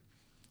 Yeah.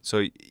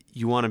 So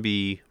you want to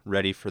be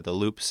ready for the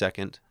loop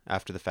second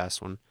after the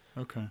fast one.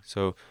 Okay.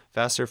 So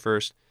fast serve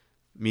first,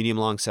 medium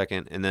long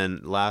second, and then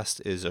last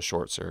is a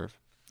short serve.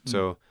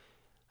 So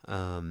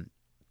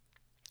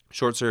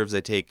short serves,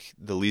 they take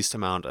the least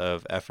amount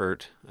of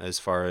effort as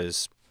far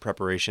as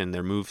preparation.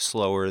 They move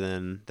slower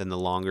than the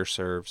longer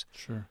serves.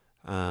 Sure.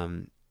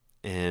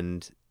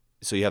 And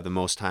so you have the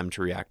most time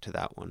to react to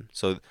that one.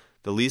 So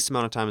the least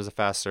amount of time is a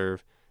fast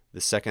serve,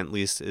 the second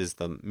least is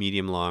the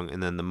medium long,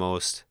 and then the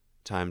most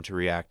time to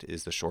react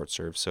is the short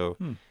serve. So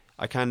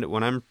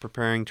when I'm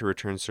preparing to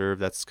return serve,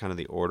 that's kind of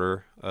the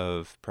order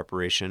of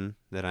preparation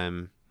that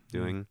I'm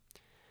doing.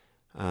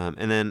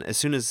 And then as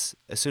soon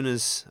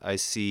as I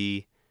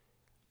see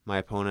my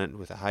opponent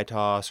with a high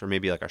toss or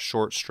maybe like a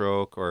short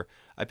stroke, or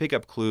I pick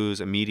up clues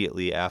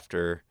immediately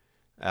after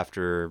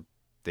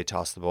they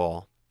toss the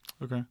ball.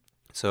 Okay.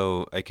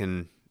 So I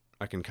can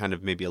I can kind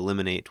of maybe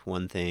eliminate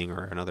one thing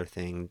or another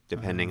thing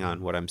depending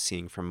on what I'm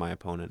seeing from my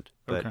opponent.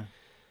 But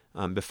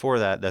before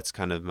that, that's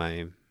kind of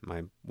my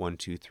 1,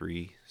 2,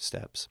 3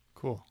 steps.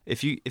 Cool.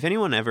 If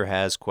anyone ever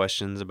has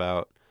questions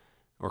about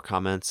or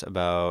comments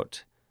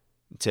about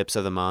tips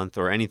of the month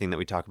or anything that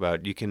we talk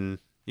about, you can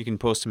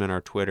post them in our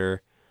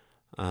Twitter,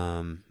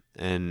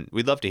 and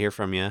we'd love to hear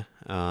from you,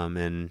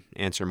 and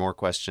answer more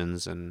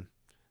questions and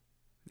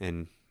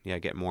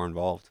get more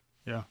involved.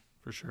 Yeah,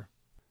 for sure.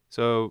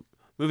 So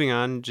moving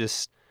on,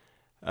 just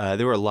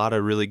there were a lot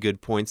of really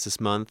good points this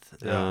month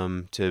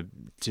to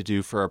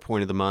do for our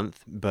point of the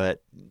month.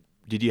 But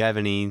did you have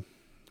any?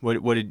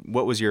 What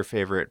was your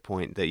favorite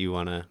point that you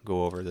want to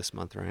go over this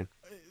month, Ryan?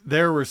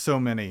 There were so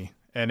many,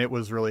 and it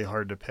was really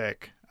hard to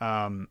pick.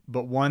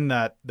 But one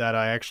that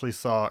I actually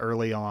saw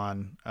early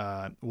on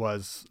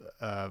was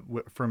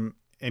from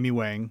Amy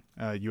Wang,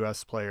 a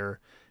U.S. player.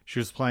 She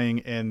was playing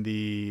in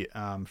the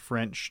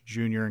French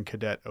Junior and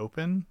Cadet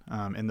Open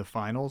in the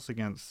finals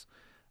against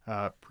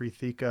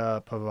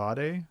Prithika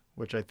Pavade,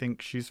 which I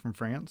think she's from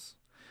France.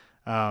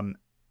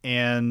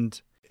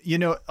 And,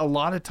 a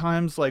lot of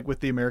times, like with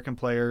the American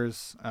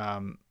players,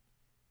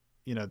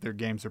 their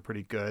games are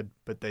pretty good,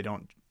 but they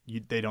don't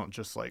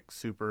just like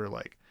super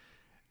like,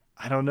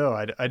 I don't know.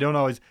 I don't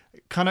always.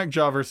 Kanak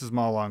Jha versus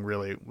Ma Long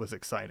really was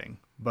exciting,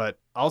 but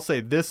I'll say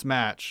this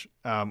match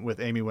with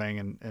Amy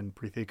Wang and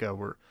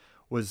Prithika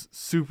was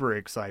super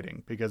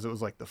exciting because it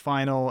was like the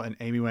final, and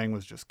Amy Wang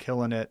was just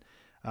killing it.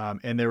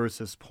 And there was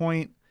this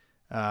point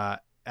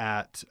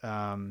at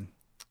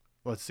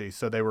let's see,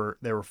 so they were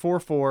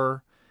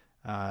 4-4.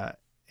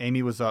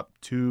 Amy was up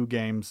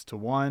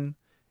 2-1.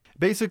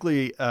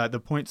 Basically,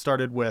 the point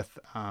started with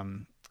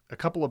a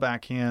couple of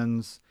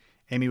backhands.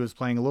 Amy was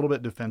playing a little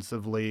bit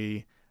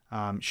defensively.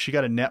 She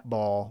got a net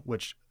ball,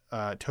 which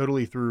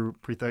totally threw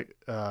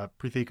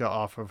Prithika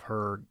off of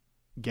her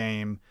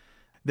game.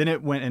 Then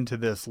it went into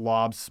this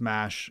lob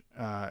smash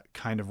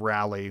kind of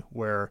rally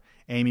where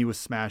Amy was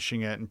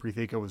smashing it and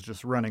Prithika was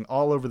just running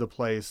all over the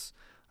place,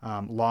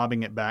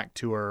 lobbing it back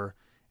to her.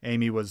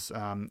 Amy was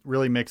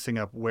really mixing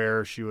up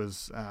where she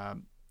was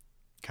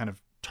kind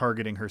of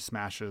targeting her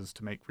smashes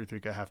to make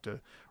Prithika have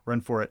to run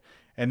for it.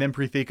 And then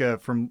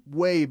Prithika from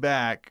way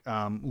back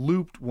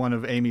looped one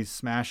of Amy's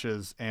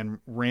smashes and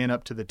ran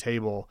up to the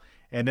table.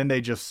 And then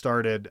they just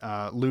started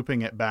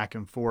looping it back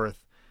and forth.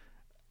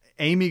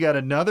 Amy got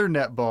another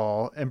net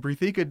ball, and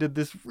Prithika did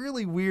this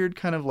really weird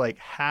kind of like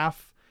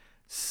half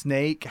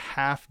snake,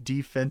 half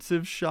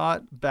defensive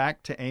shot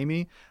back to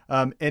Amy.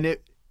 And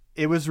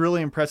it was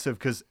really impressive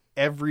because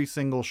every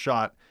single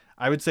shot,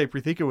 I would say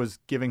Prithika was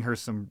giving her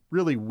some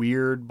really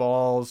weird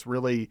balls,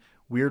 really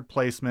weird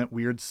placement,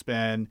 weird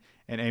spin,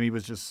 and Amy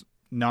was just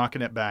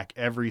knocking it back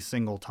every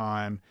single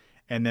time.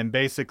 And then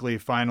basically,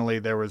 finally,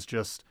 there was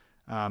just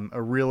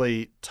a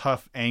really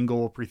tough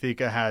angle.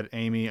 Prithika had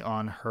Amy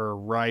on her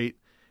right,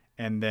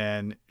 and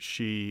then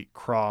she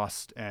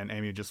crossed, and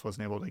Amy just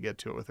wasn't able to get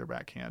to it with her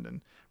backhand,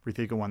 and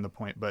Prithika won the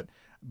point. But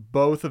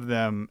both of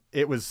them,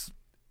 it was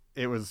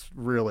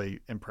really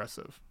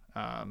impressive.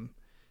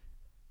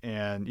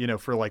 And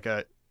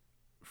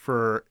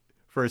for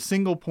a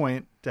single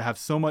point to have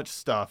so much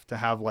stuff, to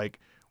have like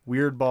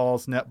weird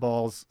balls, net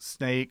balls,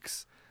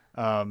 snakes,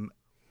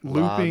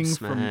 looping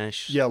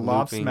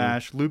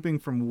smash, looping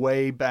from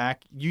way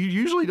back. You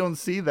usually don't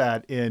see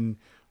that in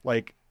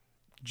like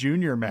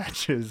junior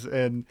matches,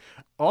 and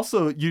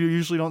also you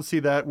usually don't see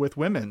that with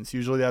women's.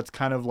 Usually that's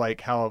kind of like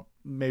how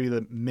maybe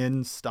the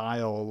men's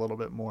style a little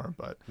bit more,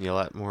 but a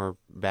lot more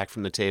back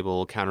from the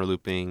table, counter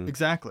looping.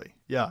 Exactly.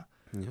 Yeah.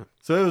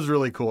 So it was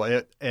really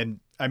cool.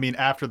 And I mean,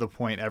 after the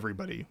point,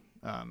 everybody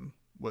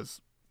was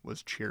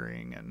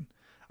cheering, and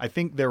I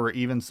think there were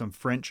even some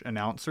French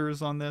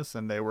announcers on this,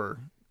 and they were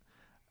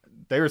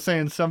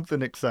saying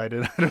something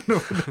excited. I don't know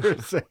what they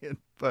were saying,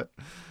 but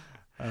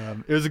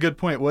it was a good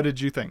point. What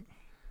did you think?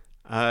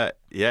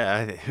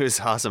 It was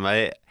awesome.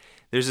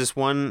 There's this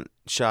one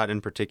shot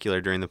in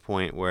particular during the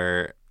point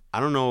where, I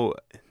don't know,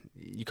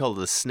 you call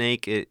it a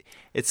snake.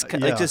 It's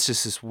like just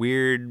this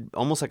weird,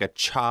 almost like a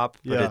chop,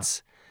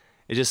 but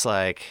it just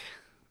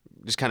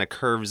kind of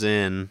curves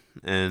in,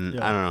 and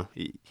I don't know.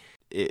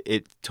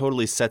 It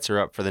totally sets her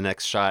up for the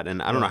next shot,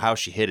 and I don't know how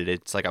she hit it.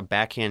 It's like a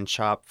backhand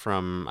chop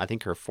from, I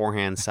think, her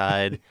forehand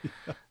side,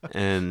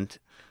 and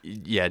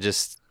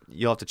just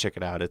you'll have to check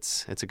it out.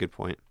 It's a good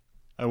point.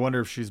 I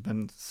wonder if she's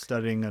been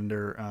studying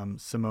under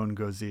Simone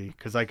Gauzy,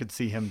 because I could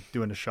see him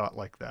doing a shot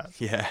like that.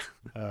 Yeah.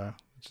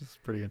 Which is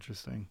pretty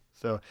interesting.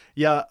 So,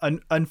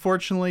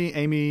 unfortunately,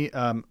 Amy,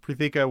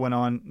 Prithika went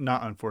on,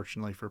 not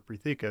unfortunately for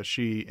Prithika,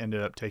 she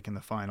ended up taking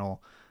the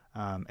final.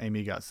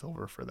 Amy got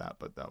silver for that,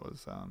 but that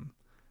was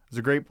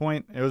a great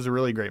point. It was a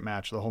really great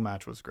match. The whole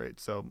match was great.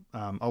 So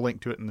I'll link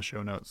to it in the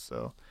show notes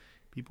so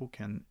people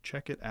can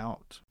check it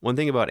out. One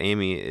thing about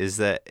Amy is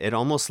that it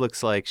almost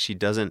looks like she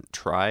doesn't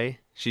try.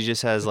 She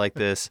just has like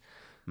this,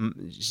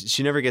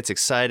 she never gets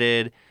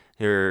excited.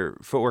 Her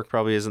footwork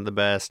probably isn't the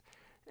best.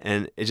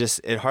 And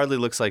it hardly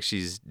looks like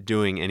she's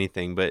doing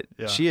anything, but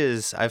she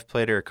is. I've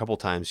played her a couple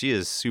times. She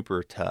is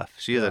super tough.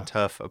 She is a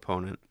tough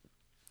opponent.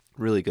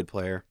 Really good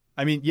player.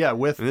 I mean, yeah,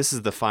 with And this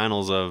is the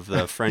finals of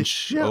the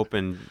French Yeah.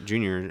 Open,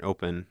 Junior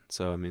Open.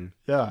 So, I mean,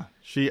 yeah,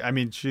 she's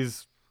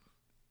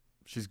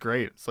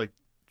great. It's like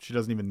she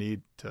doesn't even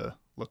need to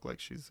look like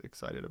she's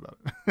excited about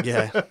it.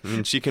 yeah. I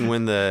mean, she can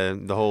win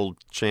the whole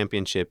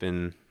championship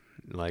and,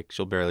 like,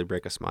 she'll barely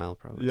break a smile,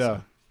 probably. Yeah.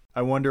 So.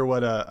 I wonder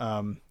what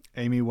a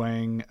Amy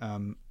Wang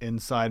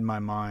inside my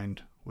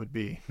mind would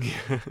be.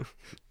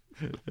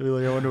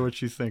 Really, I wonder what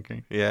she's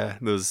thinking. Yeah,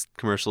 those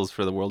commercials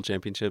for the World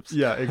Championships.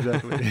 Yeah,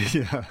 exactly.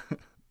 Yeah.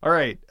 All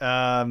right.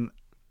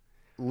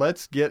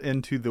 Let's get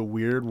into the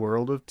weird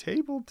world of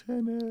table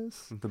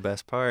tennis. The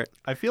best part.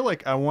 I feel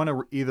like I want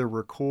to either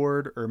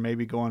record or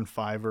maybe go on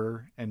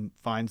Fiverr and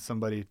find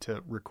somebody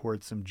to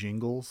record some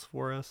jingles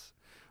for us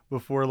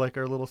before like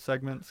our little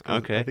segments.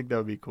 'Cause Okay. I think that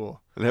would be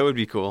cool. That would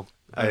be cool.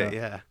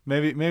 Yeah.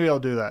 Maybe I'll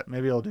do that.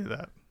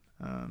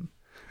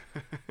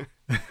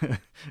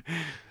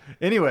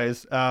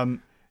 Anyways,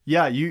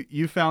 yeah,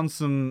 you found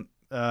some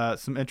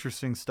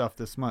interesting stuff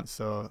this month.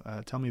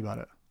 So tell me about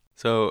it.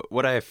 So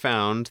what I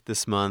found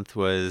this month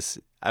was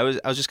I was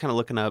just kind of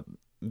looking up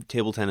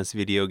table tennis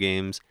video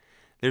games.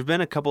 There've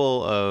been a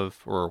couple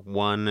of, or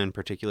one in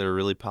particular, a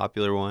really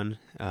popular one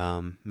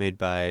made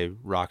by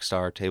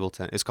Rockstar Table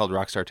Tennis. It's called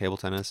Rockstar Table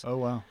Tennis. Oh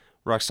wow.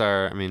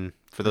 Rockstar, I mean,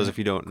 for those of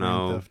you who don't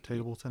know, Grand Theft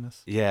table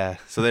tennis. yeah,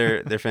 so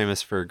they're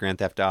famous for Grand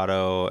Theft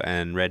Auto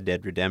and Red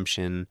Dead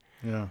Redemption.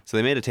 Yeah. So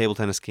they made a table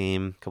tennis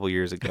game a couple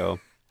years ago.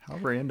 How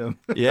random.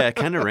 Yeah,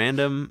 kind of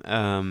random.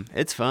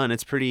 It's fun.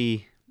 It's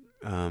pretty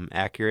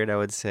accurate, I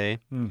would say.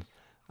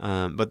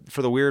 But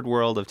for the weird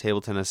world of table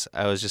tennis,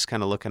 I was just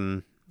kind of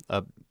looking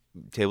up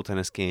table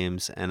tennis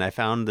games, and I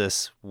found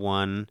this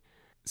one.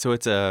 So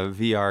it's a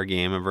VR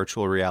game, a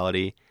virtual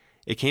reality.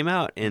 It came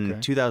out in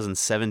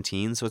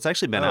 2017, so it's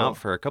actually been out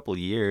for a couple of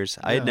years.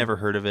 I had never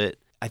heard of it.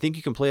 I think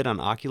you can play it on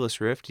Oculus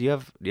Rift. Do you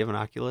have an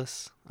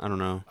Oculus? I don't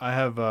know. I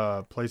have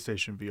a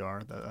PlayStation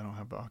VR. That I don't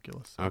have the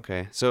Oculus.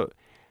 Okay, so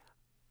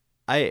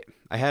I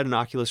had an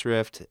Oculus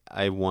Rift.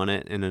 I won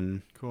it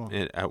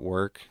at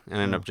work, and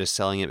I ended up just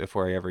selling it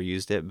before I ever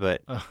used it.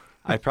 But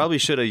I probably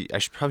should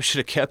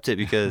have kept it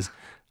because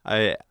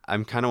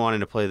I'm kind of wanting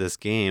to play this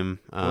game.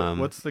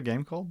 What's the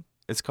game called?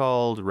 It's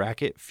called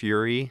Racket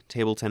Fury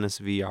Table Tennis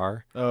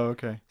VR. Oh,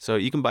 okay. So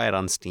you can buy it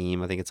on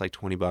Steam. I think it's like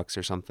 $20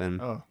 or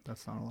something. Oh,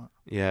 that's not a lot.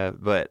 Yeah,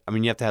 but I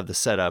mean, you have to have the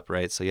setup,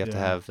 right? So you have to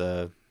have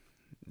the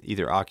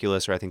either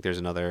Oculus or I think there's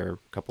another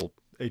couple.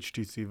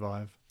 HTC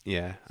Vive.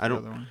 Yeah, I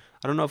don't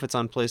know if it's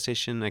on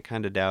PlayStation. I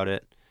kind of doubt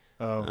it.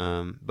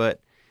 Oh.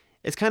 But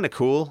it's kind of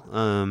cool.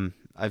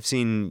 I've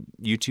seen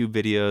YouTube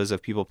videos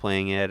of people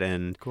playing it,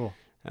 and cool.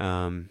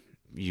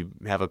 You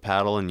have a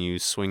paddle and you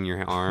swing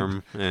your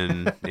arm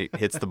and it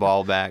hits the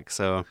ball back.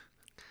 So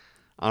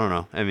I don't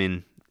know. I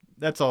mean,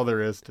 that's all there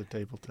is to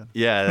table tennis.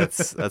 Yeah,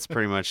 that's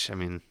pretty much. I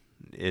mean,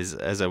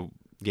 as a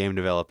game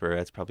developer,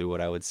 that's probably what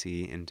I would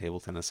see in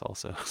table tennis.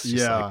 Also, it's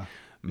just like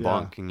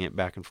bonking it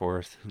back and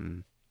forth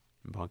and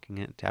bonking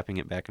it, tapping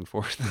it back and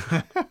forth.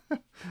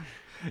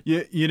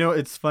 Yeah,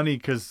 it's funny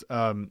because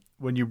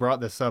when you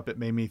brought this up, it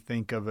made me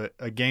think of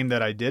a game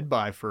that I did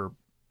buy for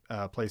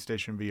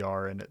PlayStation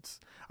VR, and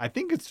I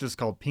think it's just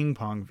called Ping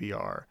Pong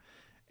VR.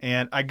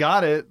 And I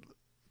got it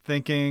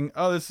thinking,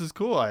 oh, this is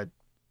cool. I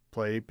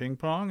play ping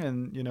pong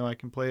and, I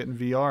can play it in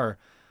VR.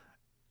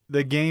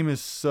 The game is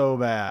so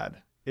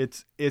bad.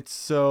 It's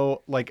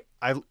so like,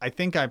 I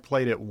think I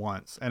played it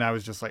once and I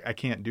was just like, I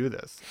can't do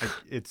this.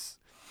 It's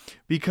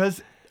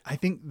because I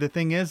think the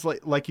thing is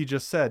like you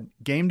just said,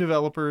 game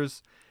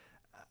developers,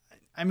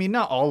 I mean,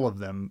 not all of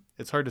them.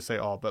 It's hard to say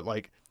all, but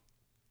like,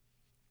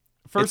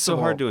 it's so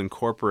hard to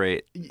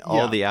incorporate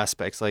all the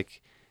aspects.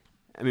 Like,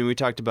 I mean, we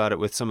talked about it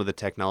with some of the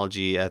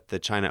technology at the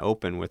China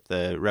Open with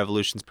the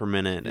revolutions per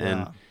minute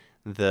and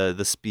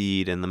the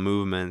speed and the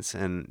movements,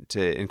 and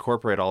to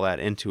incorporate all that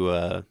into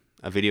a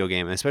video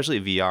game, and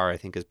especially VR, I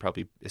think is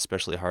probably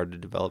especially hard to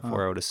develop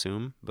for, I would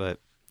assume. But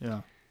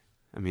yeah,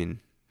 I mean,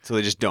 so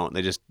they just don't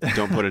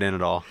put it in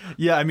at all.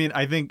 Yeah, I mean,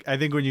 I think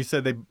when you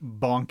said they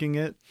bonking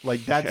it,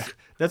 like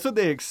that's what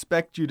they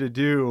expect you to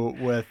do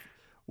with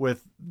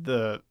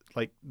the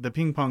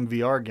ping pong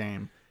VR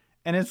game.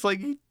 And it's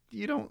like,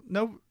 you don't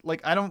know,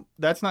 like,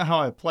 that's not how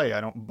I play.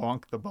 I don't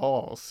bonk the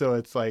ball. So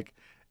it's like,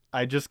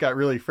 I just got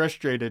really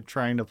frustrated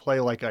trying to play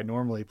like I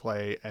normally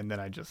play. And then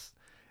I just,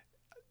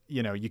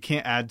 you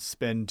can't add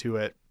spin to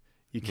it.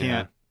 You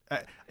can't,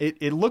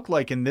 it looked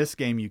like in this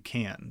game you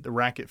can, the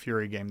Racket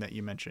Fury game that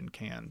you mentioned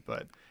can,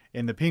 but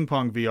in the ping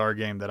pong VR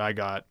game that I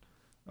got,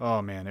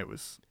 oh man, it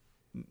was,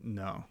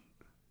 no.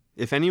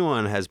 If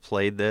anyone has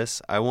played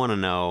this, I want to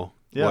know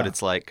what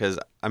it's like, because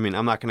I mean,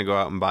 I'm not going to go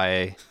out and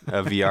buy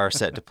a VR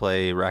set to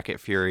play Racket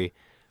Fury,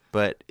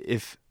 but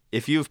if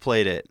you've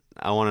played it,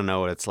 I want to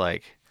know what it's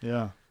like.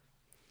 Yeah,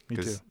 me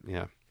too.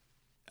 Yeah,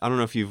 I don't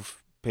know if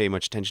you've paid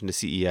much attention to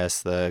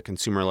CES, the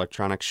Consumer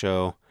Electronics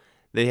Show.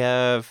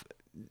 I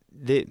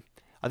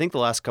think the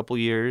last couple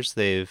years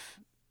they've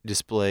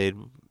displayed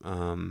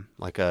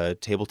like a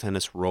table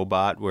tennis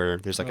robot where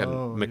there's like a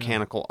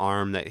mechanical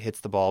arm that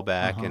hits the ball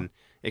back and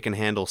it can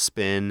handle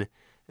spin,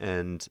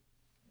 and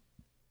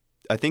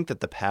I think that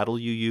the paddle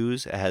you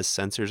use has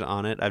sensors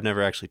on it. I've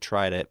never actually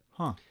tried it.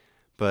 Huh.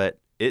 But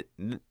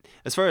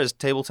as far as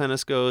table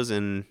tennis goes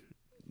and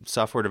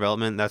software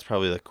development, that's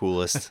probably the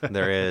coolest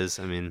there is.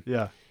 I mean,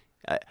 Yeah.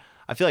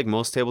 I feel like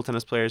most table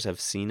tennis players have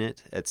seen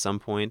it at some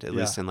point, at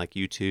Yeah. least in like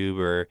YouTube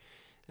or,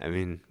 I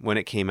mean, when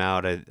it came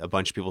out, a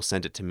bunch of people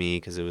sent it to me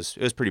because it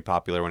was pretty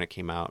popular when it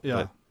came out. Yeah.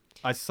 But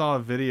I saw a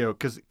video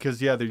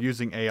because yeah, they're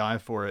using AI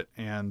for it,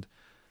 and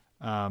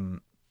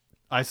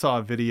I saw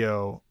a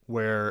video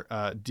where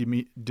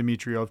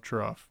Dmitry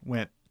Ovcharov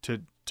went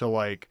to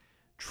like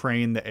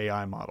train the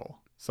AI model.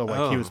 So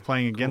like he was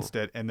playing against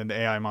it, and then the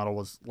AI model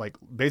was like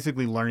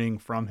basically learning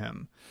from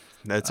him.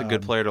 that's a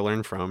good player to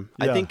learn from.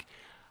 yeah. I think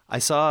I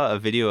saw a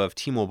video of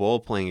Timo Boll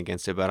playing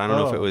against it, but I don't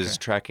know if it was okay.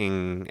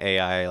 tracking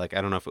AI. Like,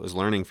 I don't know if it was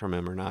learning from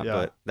him or not, Yeah.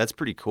 but that's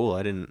pretty cool.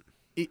 I didn't.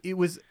 It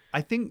was,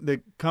 I think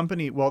the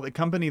company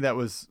that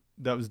was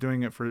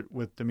doing it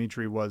with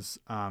Dmitry was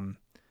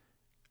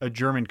a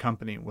German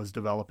company was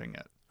developing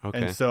it.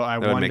 Okay. And so I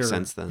That wonder, would make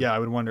sense then. Yeah, I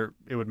would wonder,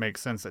 it would make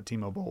sense that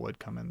Timo Boll would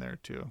come in there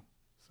too.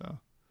 So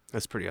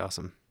That's pretty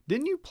awesome.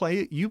 didn't you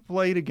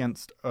played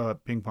against a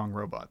ping pong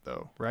robot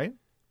though, right?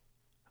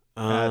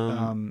 At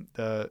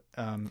the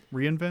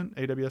reInvent,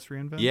 AWS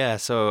reInvent? Yeah,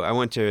 so I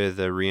went to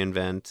the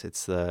reInvent.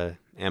 It's the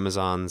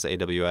Amazon's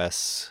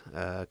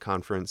AWS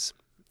conference.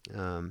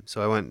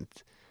 So I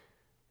went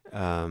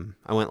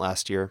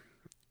last year,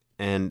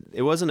 and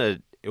it wasn't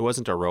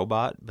a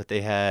robot, but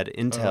they had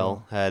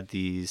Intel had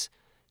these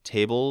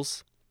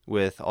tables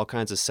with all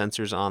kinds of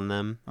sensors on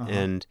them,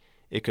 and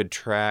it could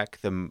track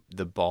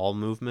the ball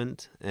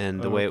movement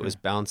and the way it was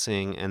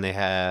bouncing, and they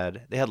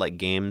had like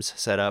games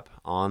set up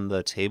on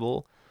the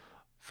table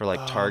for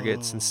like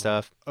targets and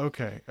stuff.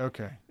 Okay.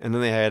 And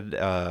then they had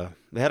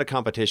a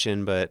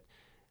competition, but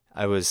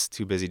I was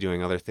too busy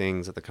doing other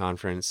things at the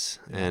conference,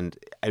 and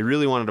I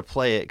really wanted to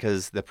play it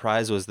because the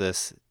prize was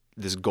this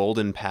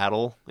golden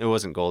paddle. It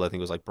wasn't gold, I think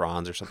it was like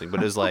bronze or something,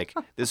 but it was like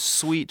this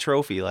sweet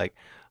trophy. Like,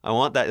 I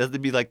want that. That'd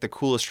be like the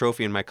coolest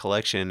trophy in my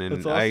collection, and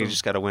That's awesome. I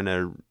just got to win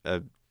a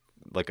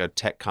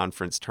tech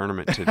conference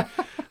tournament to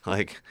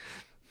like.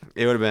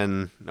 It would have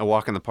been a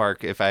walk in the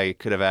park if I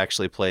could have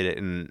actually played it,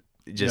 and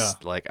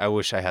just like I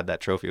wish I had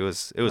that trophy. It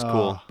was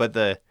cool, but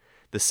the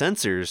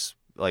sensors,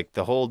 like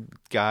the whole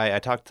guy, I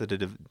talked to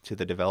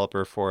the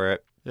developer for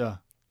it. Yeah.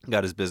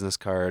 Got his business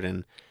card,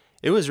 and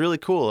it was really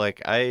cool.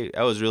 Like I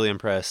was really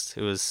impressed.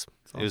 It was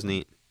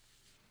neat.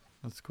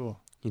 That's cool.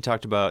 He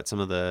talked about some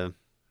of the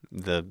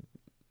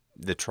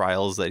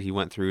trials that he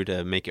went through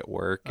to make it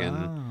work,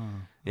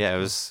 and yeah, it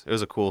was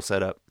a cool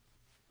setup.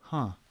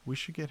 Huh. We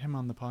should get him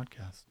on the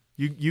podcast.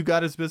 You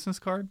got his business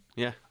card?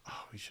 Yeah.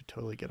 Oh, we should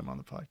totally get him on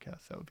the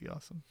podcast. That would be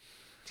awesome.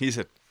 He's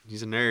a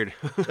nerd.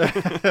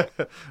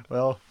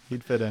 Well,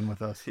 he'd fit in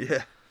with us.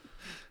 Yeah.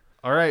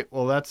 All right.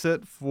 Well, that's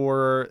it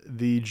for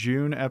the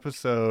June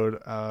episode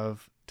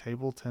of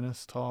Table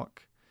Tennis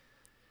Talk.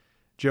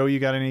 Joe, you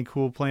got any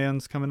cool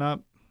plans coming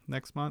up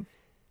next month?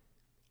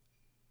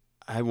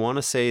 I want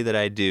to say that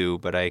I do,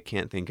 but I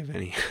can't think of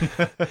any.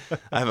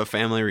 I have a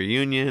family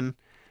reunion.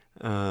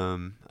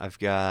 I'm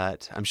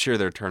sure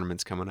there are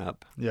tournaments coming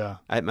up. Yeah.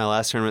 At my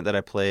last tournament that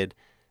I played,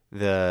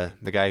 the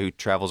guy who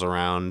travels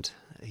around,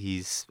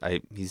 he's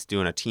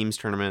doing a teams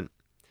tournament.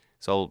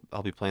 So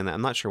I'll be playing that.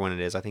 I'm not sure when it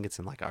is. I think it's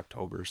in like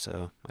October,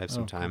 so I have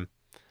some time.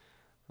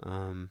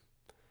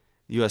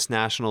 U.S.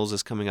 Nationals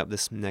is coming up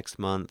this next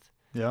month.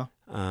 Yeah.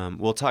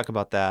 We'll talk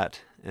about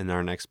that in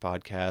our next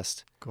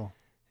podcast. Cool.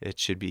 It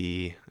should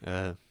be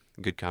a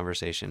good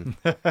conversation.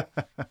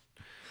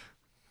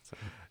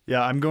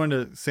 Yeah, I'm going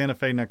to Santa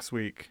Fe next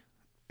week,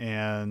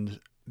 and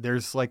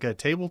there's like a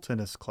table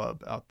tennis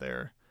club out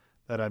there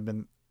that I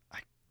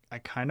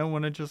kind of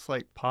want to just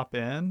like pop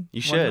in. You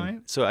one should.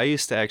 night. So I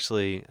used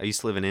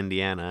to live in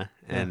Indiana,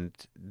 and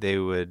they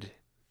would,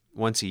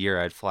 once a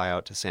year, I'd fly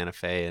out to Santa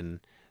Fe and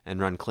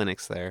run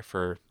clinics there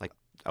for like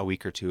a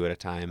week or two at a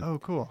time. Oh,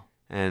 cool.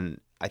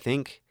 And I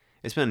think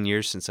it's been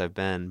years since I've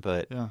been,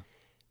 but Yeah.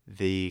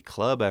 the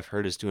club I've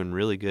heard is doing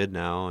really good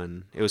now,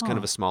 and it was kind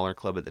of a smaller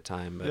club at the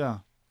time, but Yeah.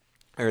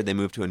 I heard they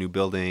moved to a new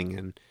building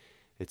and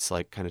it's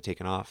like kind of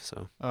taken off.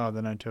 So Oh,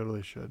 then I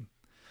totally should.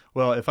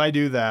 Well, if I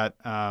do that,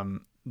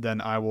 then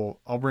I'll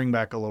bring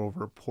back a little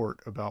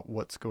report about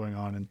what's going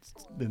on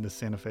in the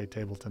Santa Fe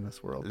table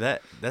tennis world.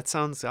 that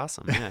sounds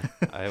awesome. Yeah,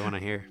 I want to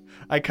hear.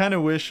 I kind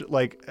of wish,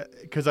 like,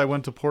 because I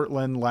went to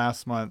Portland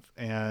last month,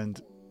 and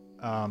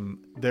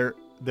there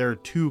are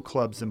 2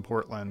 clubs in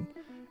Portland,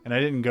 and I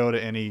didn't go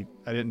to any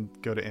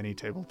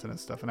table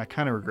tennis stuff, and I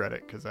kind of regret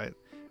it because it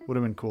would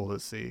have been cool to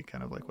see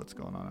kind of like what's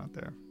going on out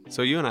there.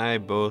 So you and I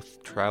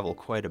both travel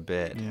quite a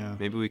bit. Yeah.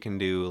 Maybe we can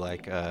do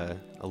like a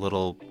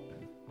little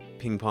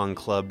ping pong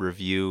club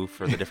review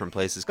for the different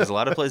places, because a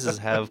lot of places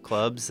have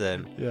clubs,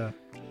 and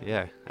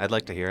yeah, I'd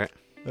like to hear it.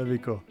 That'd be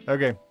cool.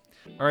 Okay.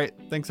 All right.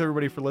 Thanks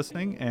everybody for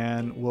listening,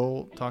 and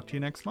we'll talk to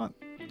you next month.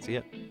 See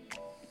ya.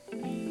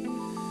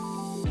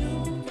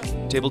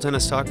 Table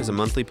Tennis Talk is a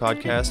monthly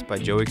podcast by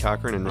Joey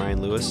Cochran and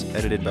Ryan Lewis,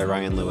 edited by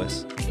Ryan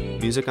Lewis.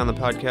 Music on the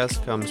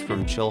podcast comes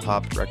from Chill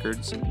Hop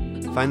Records.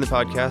 Find the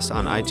podcast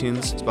on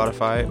iTunes,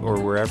 Spotify, or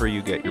wherever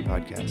you get your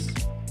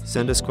podcasts.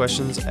 Send us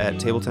questions at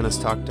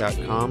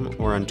tabletennistalk.com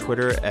or on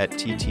Twitter at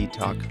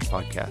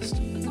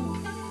TTTalkPodcast.